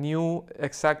 and I knew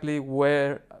exactly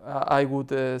where I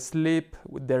would sleep,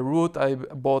 with the route. I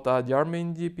bought a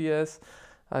Garmin GPS.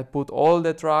 I put all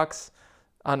the tracks,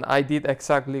 and I did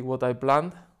exactly what I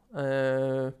planned.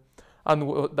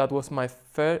 And that was my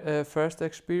first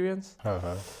experience.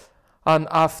 And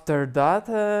after that,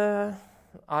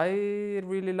 I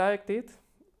really liked it,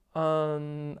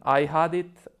 and I had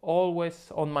it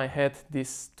always on my head,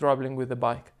 this traveling with the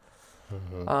bike.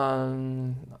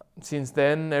 And since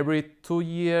then, every 2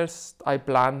 years, I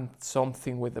planned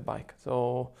something with the bike.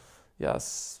 So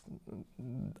yes,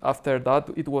 after that,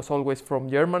 it was always from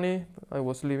Germany. I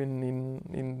was living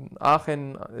in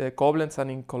Aachen, Koblenz,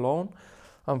 and in Cologne.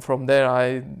 And from there,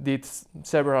 I did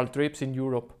several trips in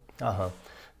Europe.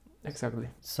 Exactly.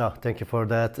 So thank you for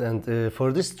that. And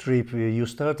for this trip, you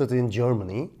started in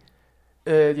Germany.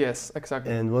 Yes,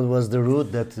 exactly. And what was the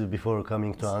route that before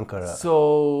coming to Ankara?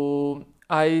 So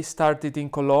I started in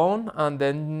Cologne, and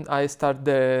then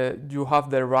you have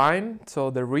the Rhine,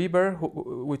 so the river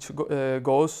which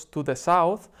goes to the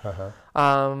south.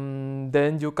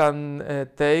 Then you can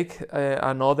take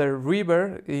another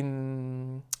river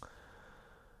in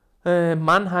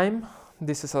Mannheim.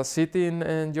 This is a city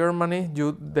in Germany.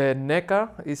 The Neckar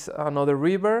is another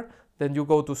river. Then you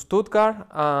go to Stuttgart,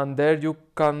 and there you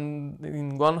can,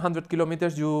 in 100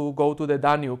 kilometers, you go to the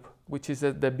Danube, which is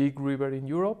the big river in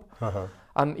Europe.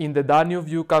 And in the Danube,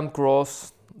 you can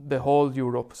cross the whole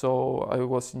Europe. So I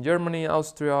was in Germany,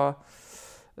 Austria,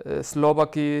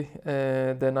 Slovakia,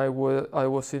 then I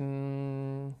was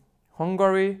in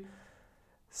Hungary,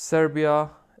 Serbia,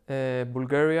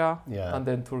 Bulgaria, and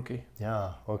then Turkey.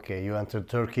 Yeah, okay. You entered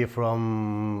Turkey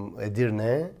from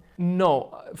Edirne?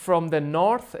 No, from the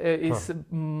north is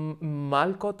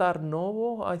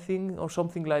Malkotarnovo, I think, or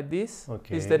something like this.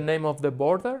 Okay. Is the name of the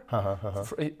border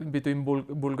between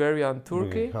Bulgaria and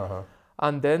Turkey.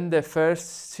 And then the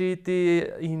first city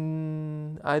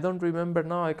I don't remember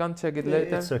now, I can check it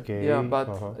later. It's okay. Yeah, but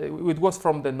it was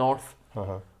from the north.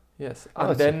 Yes,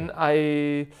 and then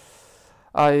okay.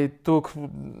 I took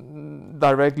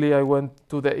directly, I went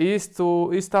to the east,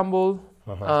 to Istanbul.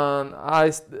 And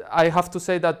I have to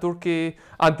say that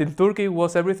until Turkey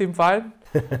was everything fine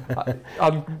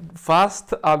and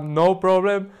fast and no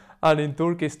problem, and in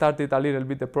Turkey started a little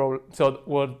bit the problem. So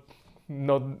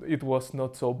it was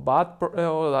not so bad,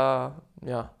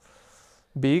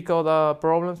 big or the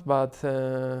problems, but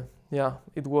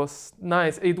it was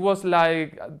nice. It was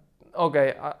like,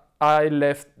 okay, I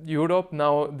left Europe,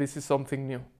 now this is something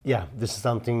new. Yeah, this is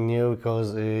something new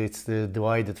because it's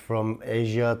divided from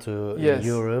Asia to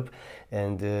Europe.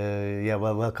 And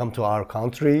welcome to our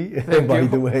country, by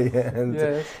the way.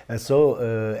 And so,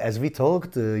 as we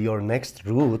talked, your next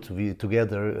route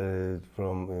together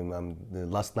from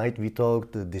last night we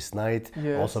talked, this night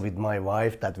also with my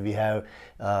wife, that we have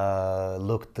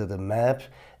looked at the map,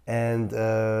 and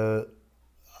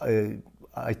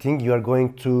I think you are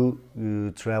going to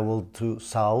travel to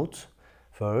south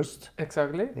first.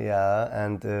 Exactly. Yeah,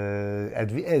 and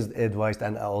as advised,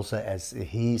 and also as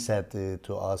he said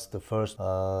to us, the first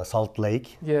Salt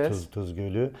Lake, Tuz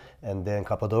Gölü, and then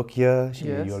Cappadocia,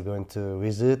 you are going to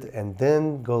visit, and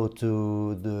then go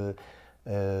to the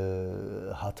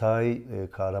Hatay,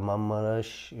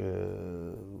 Kahramanmaraş,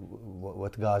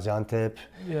 Gaziantep,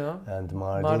 and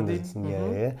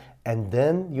Mardin. And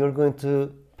then you're going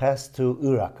to pass to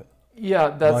Iraq. Yeah,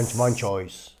 that's one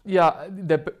choice. Yeah,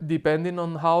 depending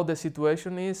on how the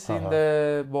situation is in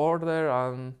the border,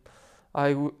 and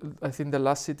I think the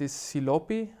last city is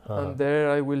Silopi, and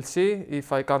there I will see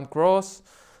if I can cross.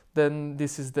 Then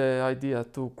this is the idea,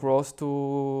 to cross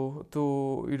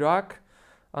to Iraq,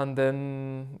 and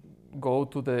then go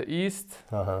to the east.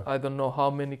 I don't know how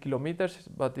many kilometers,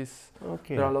 but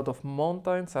there are a lot of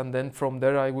mountains, and then from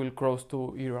there I will cross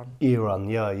to Iran. Iran,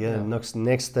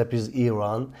 Next step is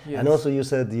Iran. And also you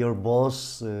said your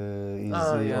boss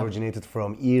originated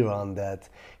from Iran, that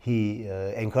he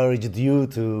encouraged you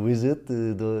to visit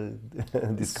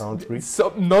this country.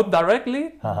 So not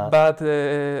directly, but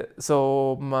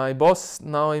so my boss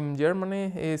now in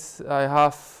Germany is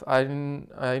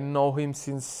I know him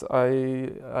since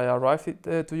I arrived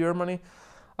to Germany,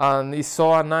 and he's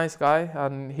so a nice guy,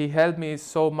 and he helped me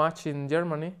so much in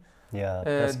Germany.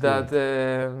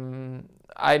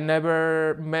 I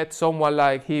never met someone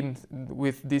like him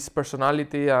with this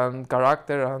personality and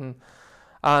character,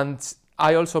 and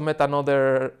I also met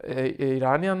another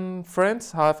Iranian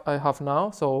friends I have now,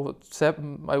 so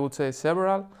I would say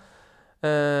several,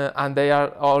 and they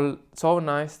are all so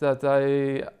nice that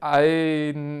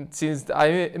since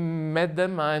I met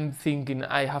them, I'm thinking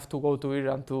I have to go to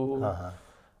Iran too.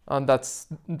 And that's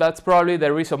probably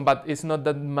the reason, but it's not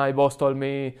that my boss told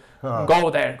me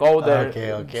go there.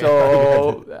 Okay.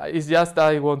 So it's just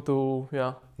I want to,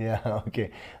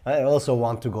 okay. I also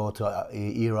want to go to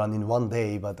Iran in one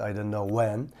day, but I don't know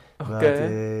when. Okay. But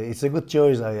it's a good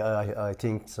choice, I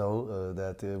think so,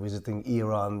 that visiting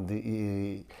Iran,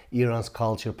 Iran's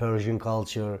culture, Persian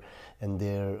culture, and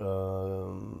their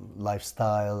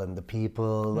lifestyle and the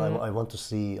people, I want to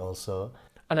see also.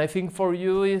 And I think for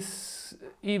you is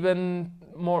even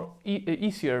more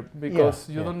easier, because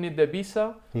you don't need the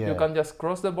visa. You can just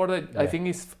cross the border. I think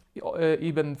it's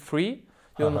even free.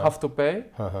 You don't have to pay.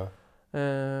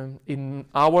 In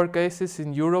our cases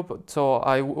in Europe, so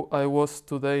I was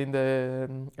today in the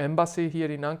embassy here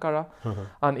in Ankara,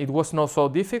 and it was not so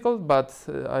difficult, but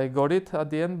I got it at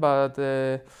the end. But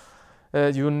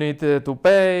you need to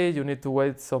pay, you need to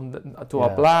wait to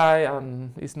apply,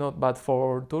 and it's not bad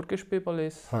for Turkish people.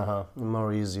 It's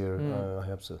more easier, I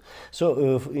hope so.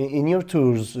 So in your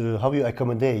tours, how you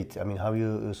accommodate? I mean, how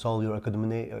you solve your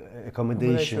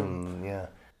accommodation?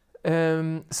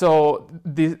 So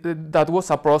that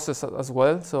was a process as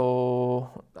well. So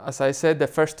as I said, the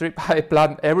first trip I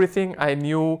planned everything. I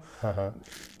knew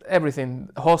everything.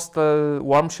 Hostel,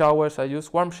 Warmshowers. I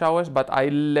used Warmshowers, but I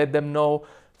let them know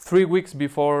 3 weeks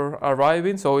before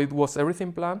arriving, so it was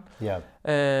everything planned.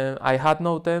 I had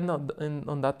no tent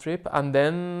on that trip, and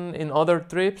then in other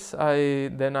trips I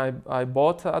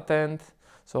bought a tent,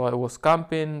 so I was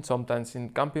camping, sometimes in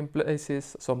camping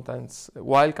places, sometimes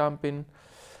while camping.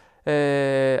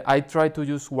 I try to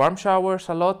use Warmshowers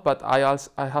a lot, but I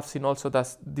have seen also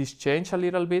that this changed a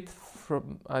little bit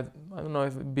from I don't know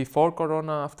if before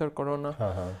Corona, after Corona.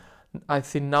 I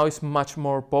think now it's much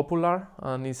more popular,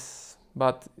 and so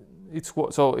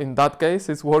in that case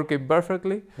it's working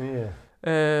perfectly.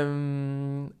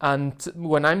 And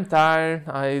when I'm tired,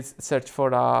 I search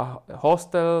for a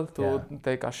hostel to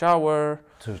take a shower,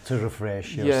 to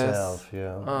refresh yourself.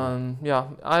 And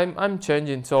I'm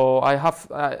changing. So I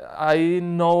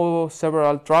know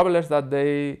several travelers that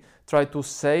they try to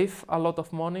save a lot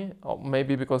of money, or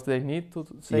maybe because they need to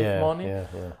save money,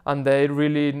 and they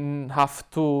really have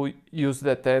to use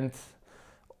the tent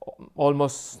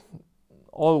almost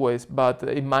always. But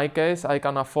in my case, I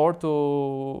can afford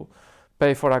to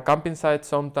pay for a camping site,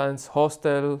 sometimes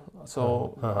hostel,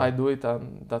 so I do it,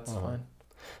 and that's fine.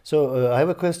 So I have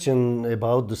a question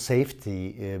about the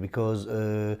safety because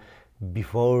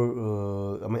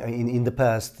before, I mean, in the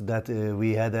past that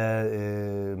we had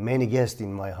many guests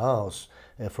in my house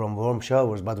from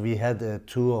Warmshowers, but we had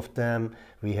two of them.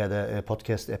 We had a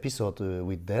podcast episode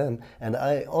with them, and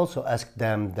I also asked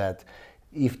them that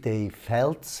if they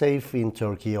felt safe in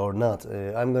Turkey or not.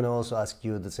 I'm going to also ask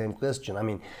you the same question. I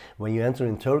mean, when you enter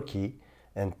in Turkey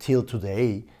until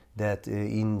today, that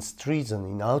in streets and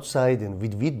in outside and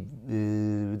with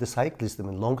the cyclist, I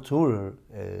mean, long tourer,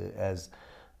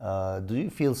 do you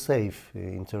feel safe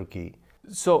in Turkey?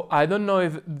 So I don't know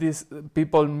if these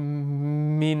people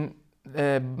mean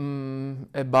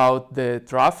about the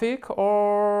traffic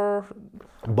or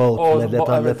both. Or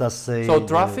let us say. So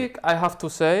traffic, I have to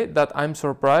say that I'm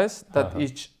surprised that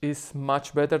it is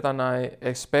much better than I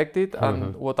expected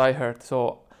and what I heard.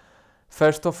 So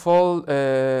first of all,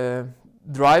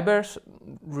 drivers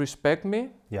respect me.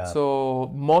 Yeah.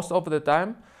 So most of the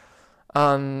time,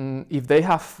 and if they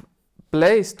have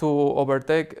place to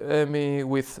overtake me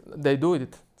with, they do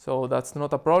it. So that's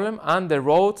not a problem. And the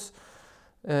roads,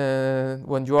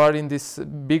 when you are in this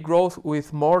big road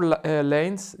with more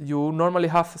lanes, you normally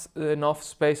have enough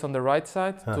space on the right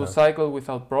side to cycle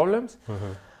without problems.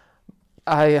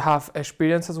 I have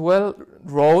experience as well,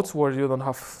 roads where you don't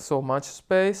have so much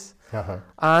space,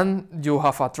 and you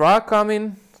have a truck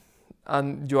coming,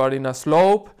 and you are in a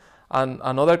slope, and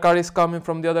another car is coming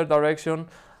from the other direction.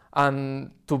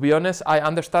 And to be honest, I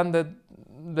understand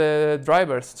the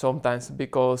drivers sometimes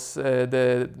because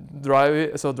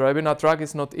driving a truck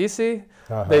is not easy.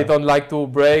 They don't like to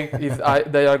brake if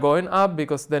they are going up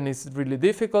because then it's really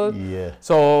difficult. Yeah.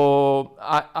 So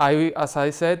I as I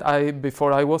said,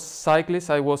 before I was cyclist,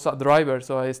 I was a driver.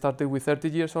 So I started with 30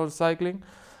 years old cycling,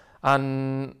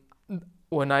 and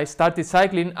when I started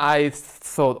cycling, I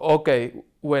thought, okay,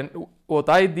 what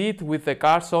I did with the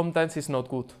car sometimes is not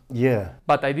good. Yeah.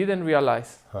 But I didn't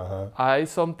realize. I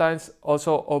sometimes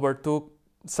also overtook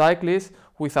cyclists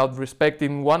without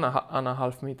respecting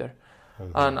 1.5 meters.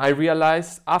 And I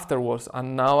realized afterwards,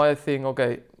 and now I think,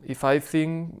 okay, if I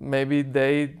think maybe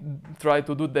they try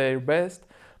to do their best,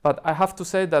 but I have to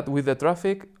say that with the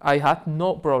traffic, I had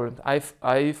no problem.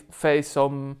 I faced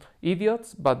some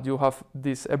idiots, but you have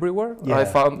this everywhere. Yeah, I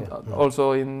found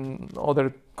also in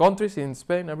other countries, in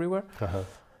Spain, everywhere.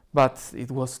 But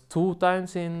it was 2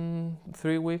 times in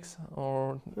 3 weeks,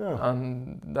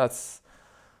 and that's.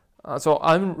 So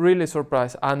I'm really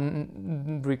surprised.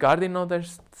 And regarding other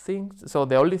things, so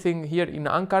the only thing here in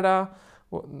Ankara,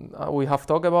 we have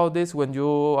talked about this, when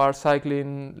you are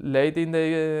cycling late in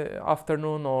the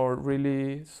afternoon or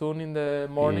really soon in the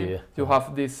morning, you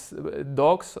have these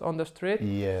dogs on the street.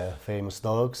 Yeah, famous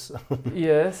dogs.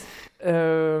 Yes.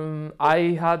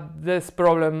 I had this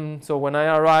problem, so when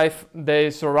I arrived, they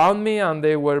surround me and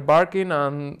they were barking,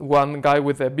 and one guy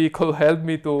with a vehicle helped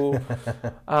me to,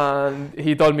 and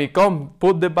he told me, come,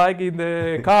 put the bike in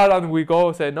the car and we go.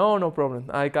 I said, no problem,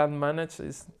 I can manage,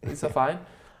 it's fine.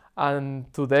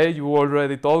 And today you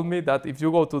already told me that if you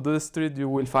go to the street, you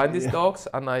will find these dogs,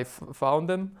 and I found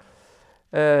them.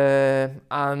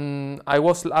 And I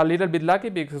was a little bit lucky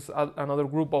because another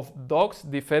group of dogs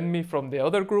defend me from the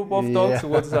other group of dogs,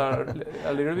 which are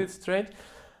a little bit strange.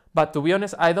 But to be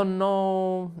honest, I don't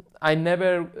know. I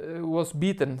never was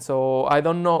beaten, so I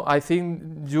don't know. I think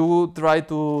you try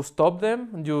to stop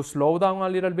them, you slow down a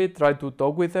little bit, try to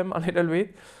talk with them a little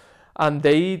bit, and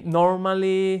they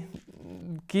normally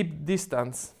keep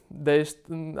distance. They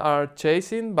are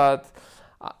chasing, but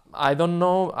I don't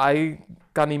know. I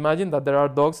can imagine that there are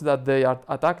dogs that they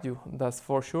attack you. That's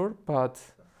for sure. But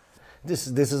this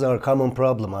is our common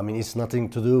problem. I mean, it's nothing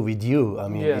to do with you. I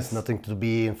mean, it's nothing to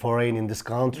be foreign in this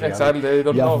country. Exactly. I mean, they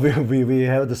don't know. We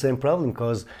have the same problem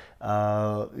because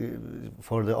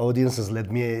for the audiences, let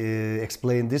me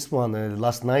explain this one.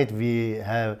 Last night we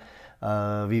had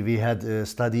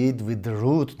studied with the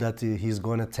route that he's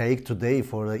going to take today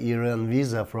for the Iran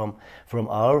visa from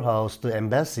our house to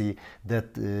embassy,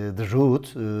 that the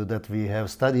route that we have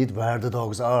studied, where the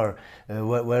dogs are,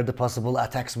 where the possible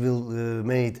attacks will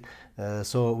made.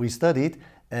 So we studied,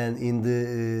 and in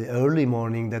the early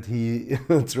morning that he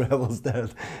travels there,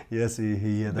 yes,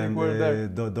 he had a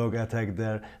dog attack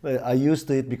there. But I used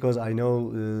to it because I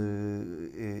know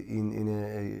in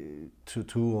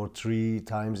 2 or 3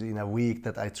 times in a week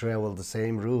that I travel the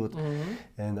same route,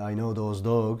 and I know those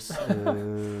dogs.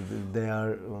 They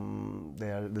are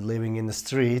living in the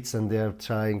streets and they are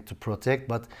trying to protect,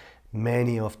 but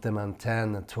many of them and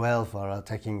 10 and 12 are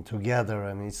attacking together.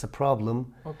 I mean, it's a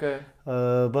problem. Okay.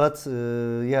 But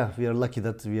yeah, we are lucky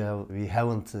that we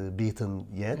haven't beaten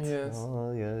yet. Yes.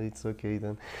 Yeah, it's okay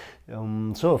then.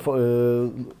 So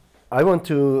I want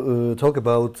to talk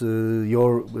about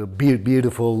your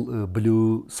beautiful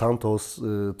blue Santos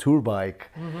tour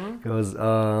bike, because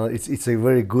it's a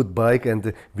very good bike,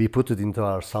 and we put it into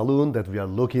our saloon that we are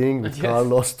looking with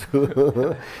Carlos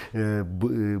to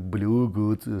blue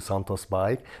good Santos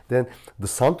bike. Then the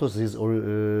Santos is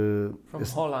from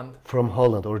Holland. From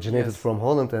Holland, originated from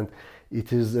Holland, and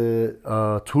it is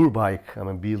a tour bike. I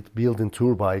mean, built-in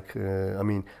tour bike. I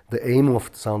mean, the aim of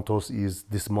Santos is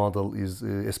this model is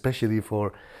especially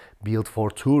built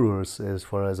for tourers, as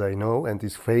far as I know, and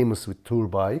is famous with tour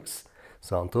bikes,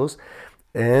 Santos.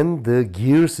 And the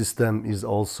gear system is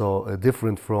also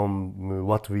different from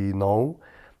what we know.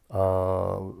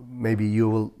 Maybe you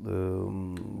will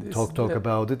talk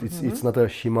about it. It's not a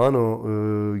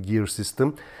Shimano gear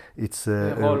system. It's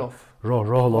a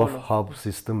Rohloff hub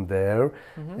system there.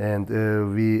 And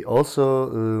we also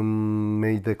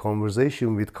made a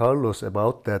conversation with Carlos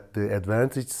about that, the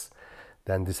advantages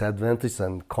and disadvantages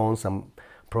and cons, and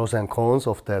pros and cons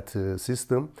of that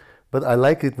system. But I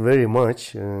like it very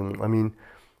much. I mean,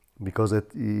 because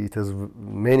it has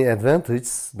many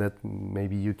advantages that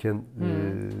maybe you can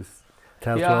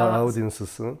tell to our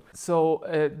audiences. So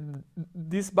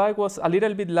this bike was a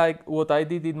little bit like what I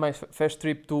did in my first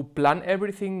trip, to plan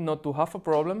everything, not to have a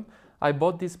problem. I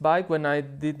bought this bike when I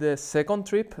did the second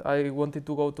trip. I wanted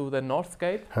to go to the North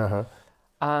Cape,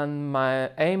 and my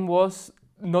aim was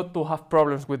not to have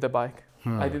problems with the bike.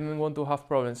 I didn't want to have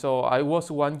problems, so I was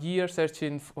 1 year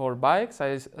searching for bikes.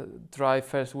 I tried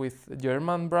first with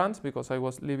German brands because I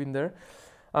was living there,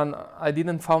 and I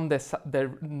didn't find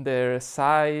their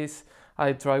size.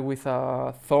 I tried with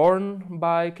a Thorn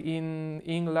bike in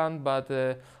England, but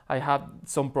I had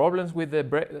some problems with the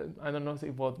I don't know if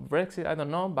it was Brexit, I don't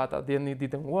know, but at the end it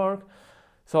didn't work.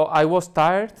 So I was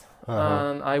tired,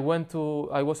 and I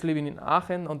was living in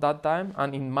Aachen at that time,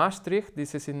 and in Maastricht,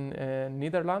 this is in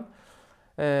Netherlands.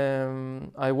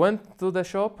 I went to the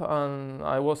shop and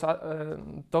I was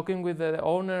talking with the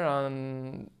owner,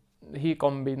 and he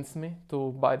convinced me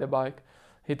to buy the bike.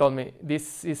 He told me,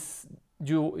 this is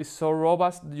so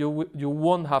robust, you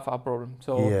won't have a problem.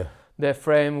 So the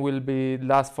frame will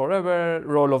last forever.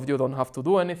 Rohloff, you don't have to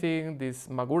do anything. These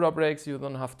Magura brakes, you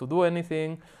don't have to do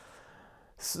anything.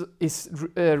 So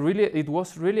it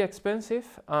was really expensive,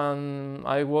 and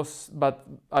I was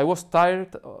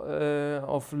tired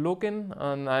of looking,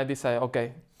 and I decided,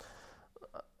 okay,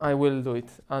 I will do it.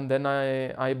 And then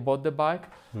I bought the bike.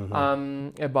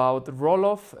 About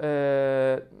Rohloff,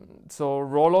 so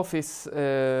Rohloff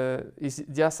is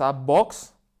just a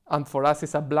box, and for us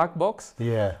it's a black box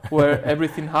where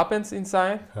everything happens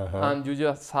inside, and you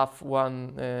just have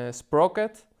one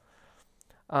sprocket.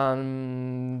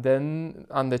 And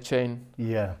the chain.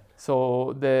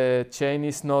 So the chain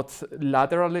is not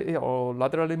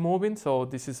laterally moving, so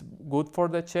this is good for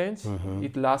the change.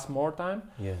 It lasts more time.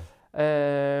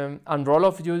 And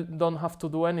Rohloff, you don't have to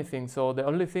do anything. So the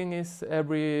only thing is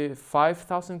every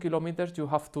 5,000 kilometers you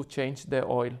have to change the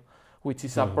oil, which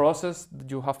is a process.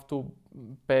 You have to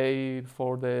pay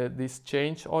for this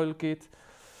change oil kit.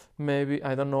 Maybe,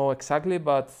 I don't know exactly,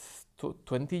 but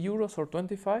 20 euros or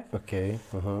 25. Okay.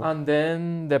 And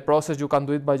then the process, you can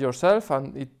do it by yourself,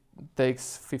 and it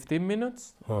takes 15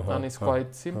 minutes, and it's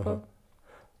quite simple.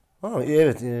 Oh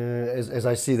yeah, as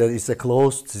I see that it's a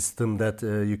closed system that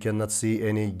you cannot see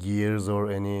any gears or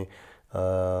any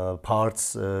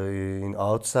parts in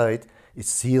outside. It's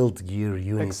sealed gear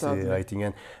unit, I think,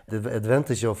 and the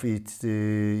advantage of it,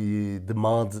 the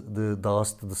mud, the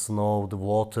dust, the snow, the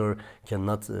water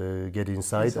cannot get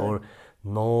inside. Or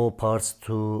no parts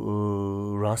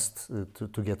to rust,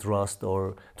 to get rust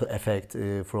or to affect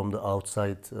from the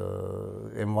outside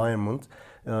environment.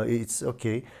 It's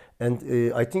okay. And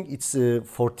I think it's a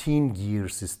 14 gear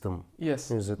system.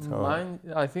 Yes. Is it? Mine,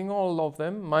 I think all of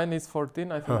them. Mine is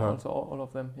 14. I think also all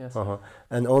of them. Yes.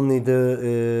 And only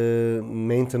the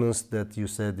maintenance that you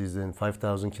said is in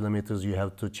 5,000 kilometers. You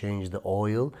have to change the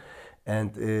oil,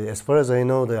 and as far as I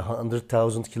know, the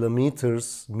 100,000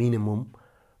 kilometers minimum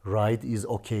ride is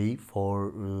okay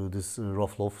for this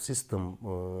Rohloff system.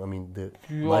 I mean, the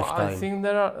lifetime. I think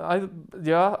there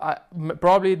are.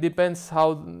 Probably depends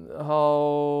how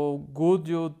good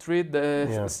you treat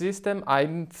the system.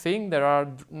 I think there are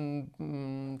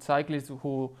cyclists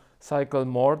who cycle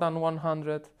more than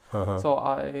 100. So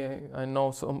I know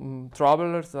some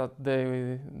travelers that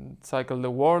they cycle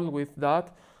the world with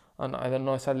that, and I don't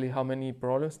know exactly how many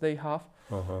problems they have.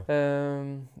 Uh-huh.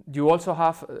 You also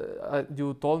have,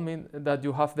 you told me that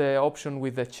you have the option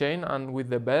with the chain and with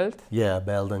the belt. Yeah,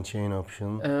 belt and chain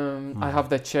option. I have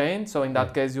the chain, so in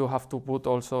that case you have to put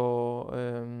also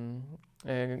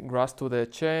grass to the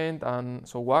chain and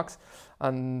so wax,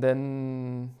 and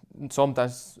then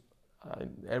sometimes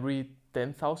every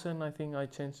 10,000 I think I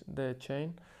change the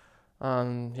chain,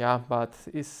 and yeah, but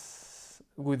it's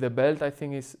with the belt I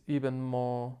think it's even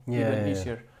more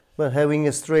easier. Well, having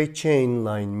a straight chain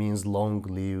line means long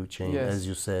live chain, as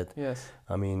you said. Yes.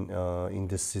 I mean, in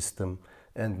this system,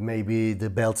 and maybe the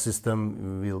belt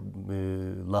system will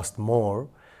last more.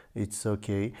 It's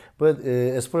okay, but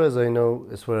as far as I know,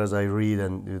 as far as I read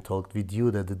and talked with you,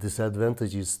 that the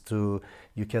disadvantage is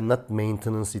you cannot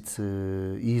maintenance it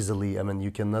easily. I mean,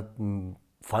 you cannot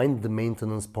find the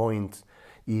maintenance point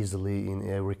easily in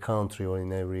every country or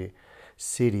in every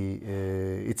city.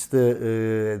 It's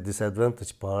the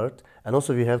disadvantage part. And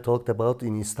also we have talked about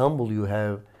in Istanbul you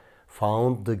have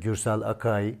found the Gürsel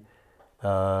Akay,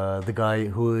 the guy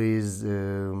who is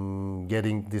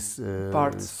getting this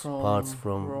parts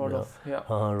from Rohloff,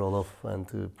 Rohloff,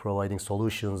 and providing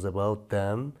solutions about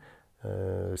them.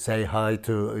 Let's say hi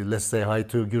to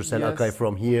Gürsel Akay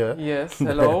from here. Yes,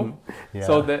 hello. Yeah.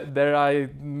 So there I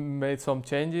made some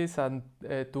changes and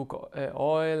took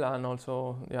oil, and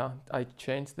also I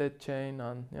changed the chain,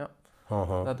 and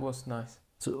that was nice.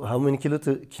 So how many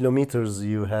kilometers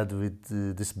you had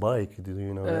with this bike? Do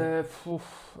you know that?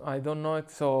 I don't know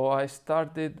it. So I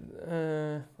started,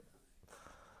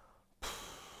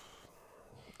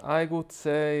 I would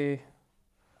say,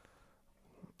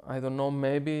 I don't know,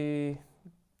 maybe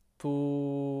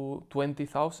to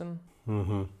 20,000.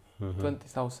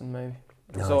 20,000 maybe.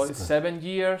 Yeah, so it's 7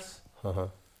 years.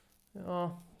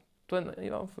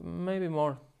 20, maybe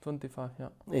more, 25. Yeah.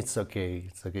 It's okay.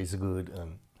 It's good.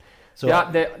 So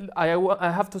I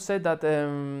have to say that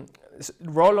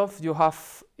Rohloff, you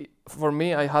have, for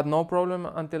me, I had no problem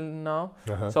until now.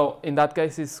 So in that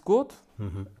case, it's good.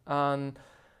 And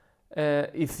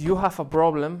if you have a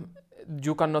problem,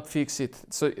 you cannot fix it.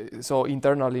 So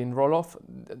internally in Rohloff,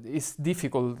 it's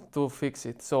difficult to fix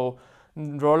it. So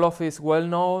Rohloff is well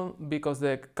known because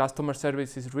the customer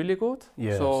service is really good.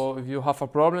 Yes. So if you have a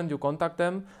problem, you contact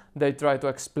them. They try to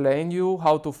explain you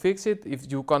how to fix it.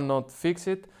 If you cannot fix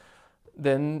it,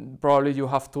 then probably you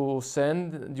have to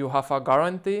send. You have a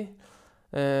guarantee.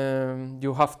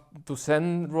 You have to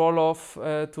send Rohloff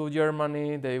to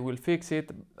Germany. They will fix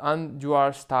it, and you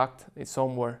are stuck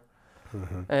somewhere.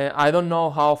 I don't know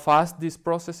how fast this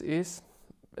process is,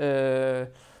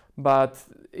 but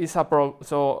it's a problem.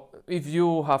 So if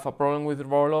you have a problem with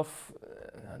Rohloff,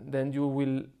 then you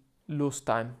will lose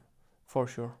time, for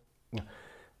sure.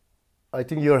 I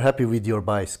think you're happy with your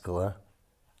bicycle, huh?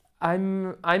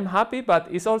 I'm happy, but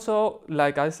it's also,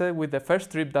 like I said with the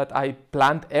first trip, that I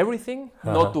planned everything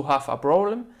not to have a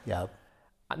problem. Yeah.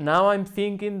 Now I'm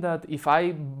thinking that if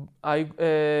I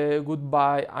would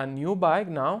buy a new bike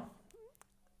now,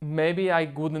 maybe I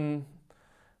wouldn't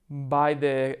buy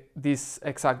this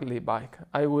exactly bike.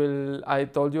 I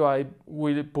told you I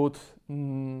will put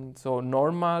so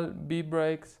normal B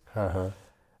brakes. I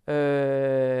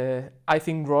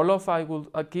think Rohloff I will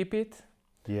keep it.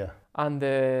 Yeah. And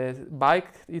the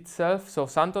bike itself, so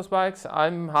Santos bikes,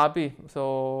 I'm happy.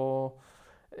 So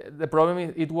the problem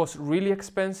is it was really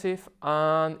expensive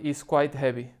and it's quite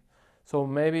heavy. So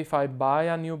maybe if I buy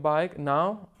a new bike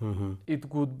now,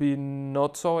 it would be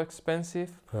not so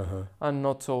expensive and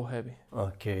not so heavy.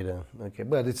 Okay then. Okay,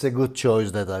 but it's a good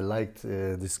choice that I liked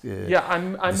this.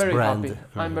 I'm this very brand. happy.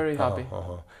 I'm very happy.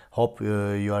 Hope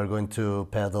you are going to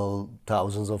pedal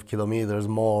thousands of kilometers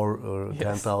more, or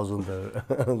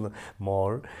 10,000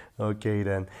 more. Okay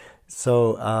then.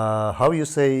 So how you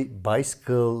say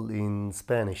bicycle in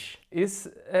Spanish? It's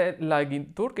like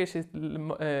in Turkish.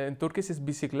 In Turkish is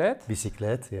bisiklet.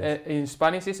 Bisiklet, yes. In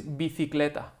Spanish is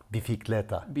bicicleta.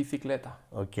 Bicicleta. Bicicleta.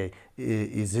 Okay.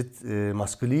 Is it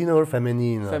masculine or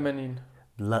feminine? Feminine.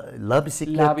 La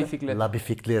bicicleta. La bicicleta. La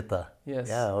bicicleta. Yes.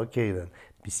 Yeah. Okay then.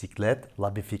 Bisiklet, la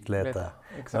bicicleta.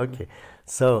 Exactly. Okay.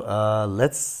 So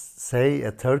let's say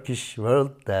a Turkish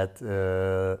word that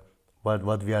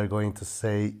what we are going to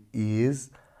say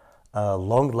is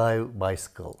long life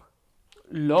bicycle.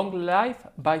 Long life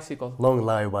bicycle. Long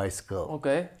life bicycle.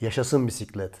 Okay. Yaşasın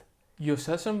bisiklet.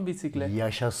 Yaşasın bisiklet.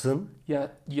 Yaşasın.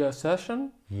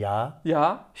 Yaşasın.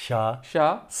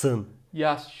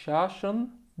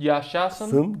 Yaşasın.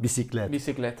 Yaşasın bisiklet.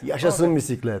 Bisiklet. Yaşasın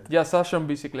bisiklet. Yaşasın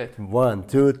bisiklet. 1,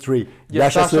 2, 3.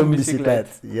 Yaşasın bisiklet.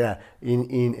 Yeah.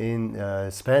 In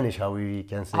Spanish, how we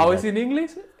can say How that? is it in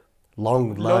English?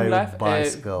 Long life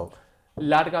bicycle.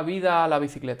 Larga vida a la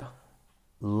bicicleta.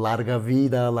 Larga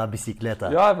vida la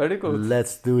bicicleta. Yeah, very good.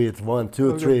 Let's do it. 1,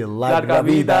 2, Okay. 3. Larga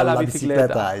vida la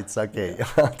bicicleta. It's okay.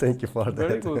 Thank you for that.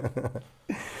 Very good.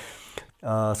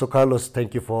 So Carlos,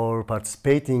 thank you for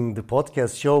participating in the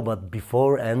podcast show. But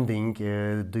before ending,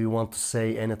 do you want to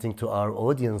say anything to our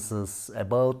audiences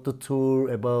about the tour,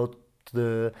 about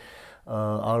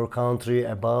our country,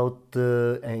 about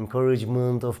the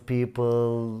encouragement of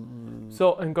people?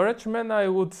 So encouragement, I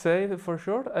would say for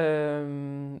sure.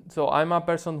 So I'm a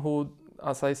person who,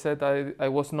 as I said, I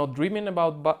was not dreaming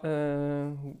about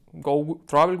go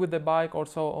travel with the bike or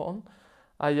so on.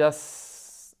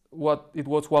 It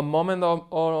was one moment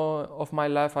of my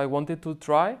life I wanted to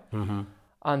try,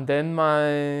 and then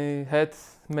my head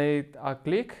made a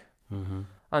click.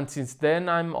 And since then,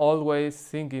 I'm always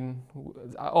thinking.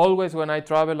 Always when I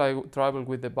travel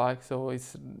with the bike. So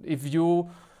if you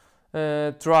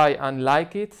try and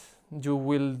like it, you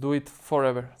will do it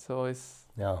forever. So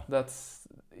that's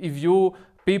if you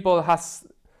people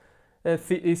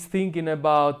is thinking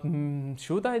about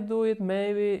should I do it?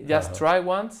 Maybe just try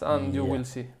once and you will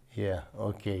see. Yeah.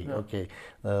 Okay. Yeah. Okay.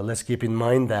 Let's keep in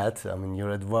mind that. I mean, your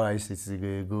advice is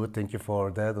good. Thank you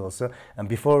for that also. And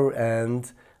before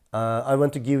end. I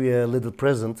want to give you a little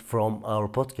present from our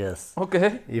podcast.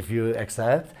 Okay. If you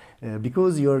accept.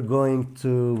 Because you're going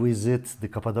to visit the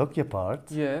Cappadocia part.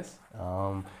 Yes.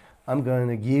 I'm going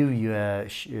to give you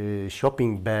a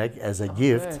shopping bag as a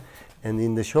gift. And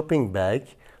in the shopping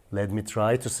bag, let me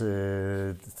try to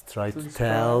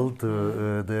tell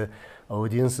to the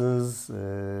audiences,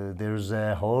 there's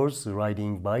a horse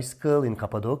riding bicycle in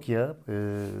Cappadocia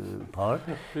part.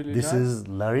 Really this nice. is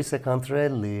Larissa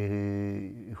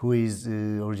Cantrelli, who is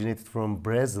originated from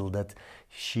Brazil. That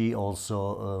she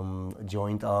also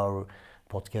joined our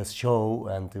podcast show,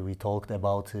 and we talked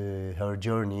about her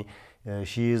journey.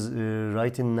 She is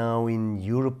writing now in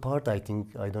Europe part. I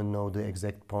think I don't know the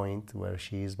exact point where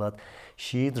she is, but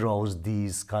she draws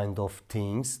these kind of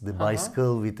things, the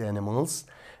bicycle with animals.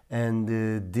 And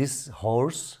this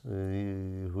horse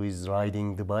who is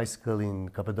riding the bicycle in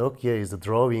Cappadocia is a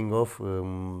drawing of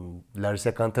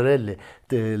Larissa Cantarelli.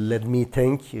 Let me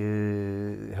thank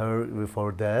her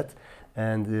for that.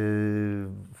 And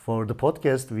for the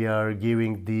podcast, we are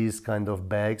giving these kind of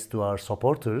bags to our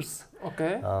supporters.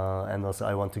 Okay. And also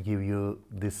I want to give you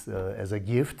this as a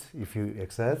gift, if you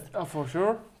accept. For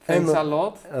sure. Thanks a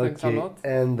lot. Okay. Thanks a lot.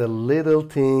 And the little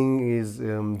thing is,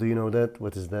 do you know that?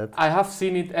 What is that? I have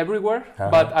seen it everywhere,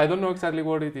 but I don't know exactly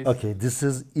what it is. Okay, this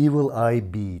is evil eye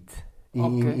bead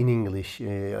in English.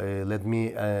 Let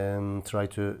me try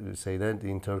to say that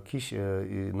in Turkish.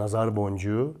 Nazar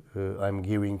boncuğu I'm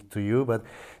giving to you, but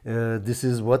this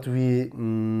is what we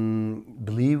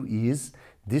believe is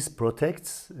this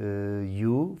protects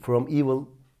you from evil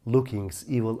lookings,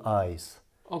 evil eyes.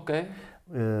 Okay.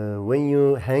 When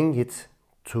you hang it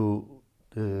to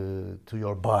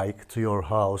your bike, to your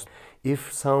house,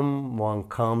 if someone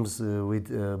comes with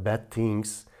bad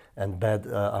things and bad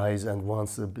eyes and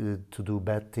wants to do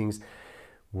bad things,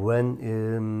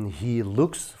 when he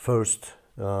looks first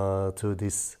to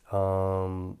this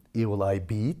evil eye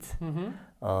bead,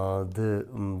 the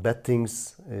bad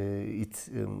things it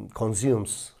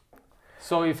consumes.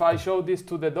 So if I show this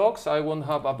to the dogs, I won't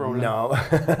have a problem. No,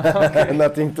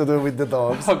 nothing to do with the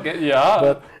dogs. Okay, yeah,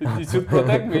 but it should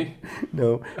protect me.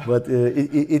 No, but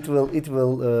it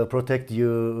will protect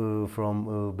you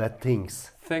from bad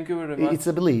things. Thank you very much. It's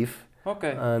a belief.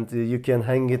 Okay. And you can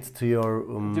hang it to your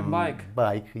bike.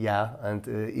 Bike, yeah. And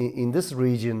in this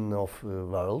region of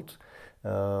world,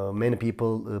 many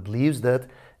people believes that.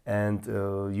 And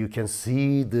you can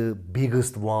see the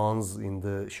biggest ones in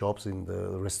the shops, in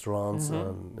the restaurants,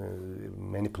 and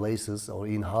many places, or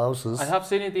in houses. I have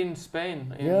seen it in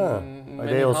Spain. In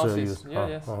many they also houses. use.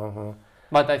 Yes.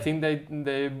 But I think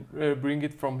they bring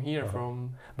it from here.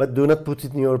 But do not put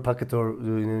it in your pocket or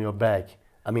in your bag.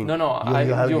 I mean, no.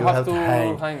 You have to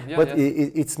hang. Yeah, but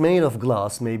it's made of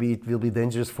glass. Maybe it will be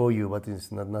dangerous for you. But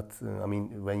it's not. I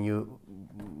mean, when you.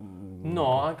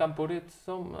 No, I can put it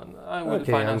some. I will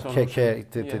find a solution.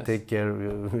 Take care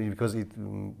because it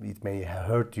may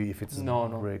hurt you if it's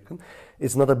broken.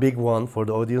 It's not a big one for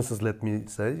the audiences. Let me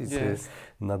say it's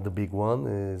not the big one.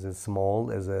 It's as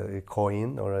small as a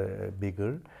coin or a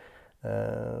bigger.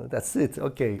 That's it.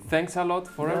 Okay. Thanks a lot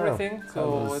for everything.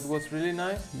 So it was really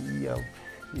nice. Yeah.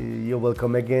 You're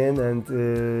welcome again, and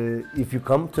if you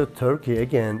come to Turkey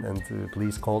again, and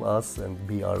please call us and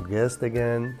be our guest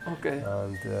again. Okay.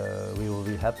 And we will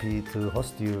be happy to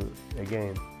host you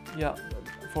again. Yeah,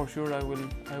 for sure I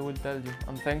will tell you.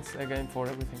 And thanks again for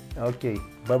everything. Okay.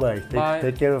 Bye-bye.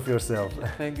 Take care of yourself.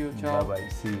 Thank you. Ciao. Bye-bye.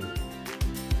 See you.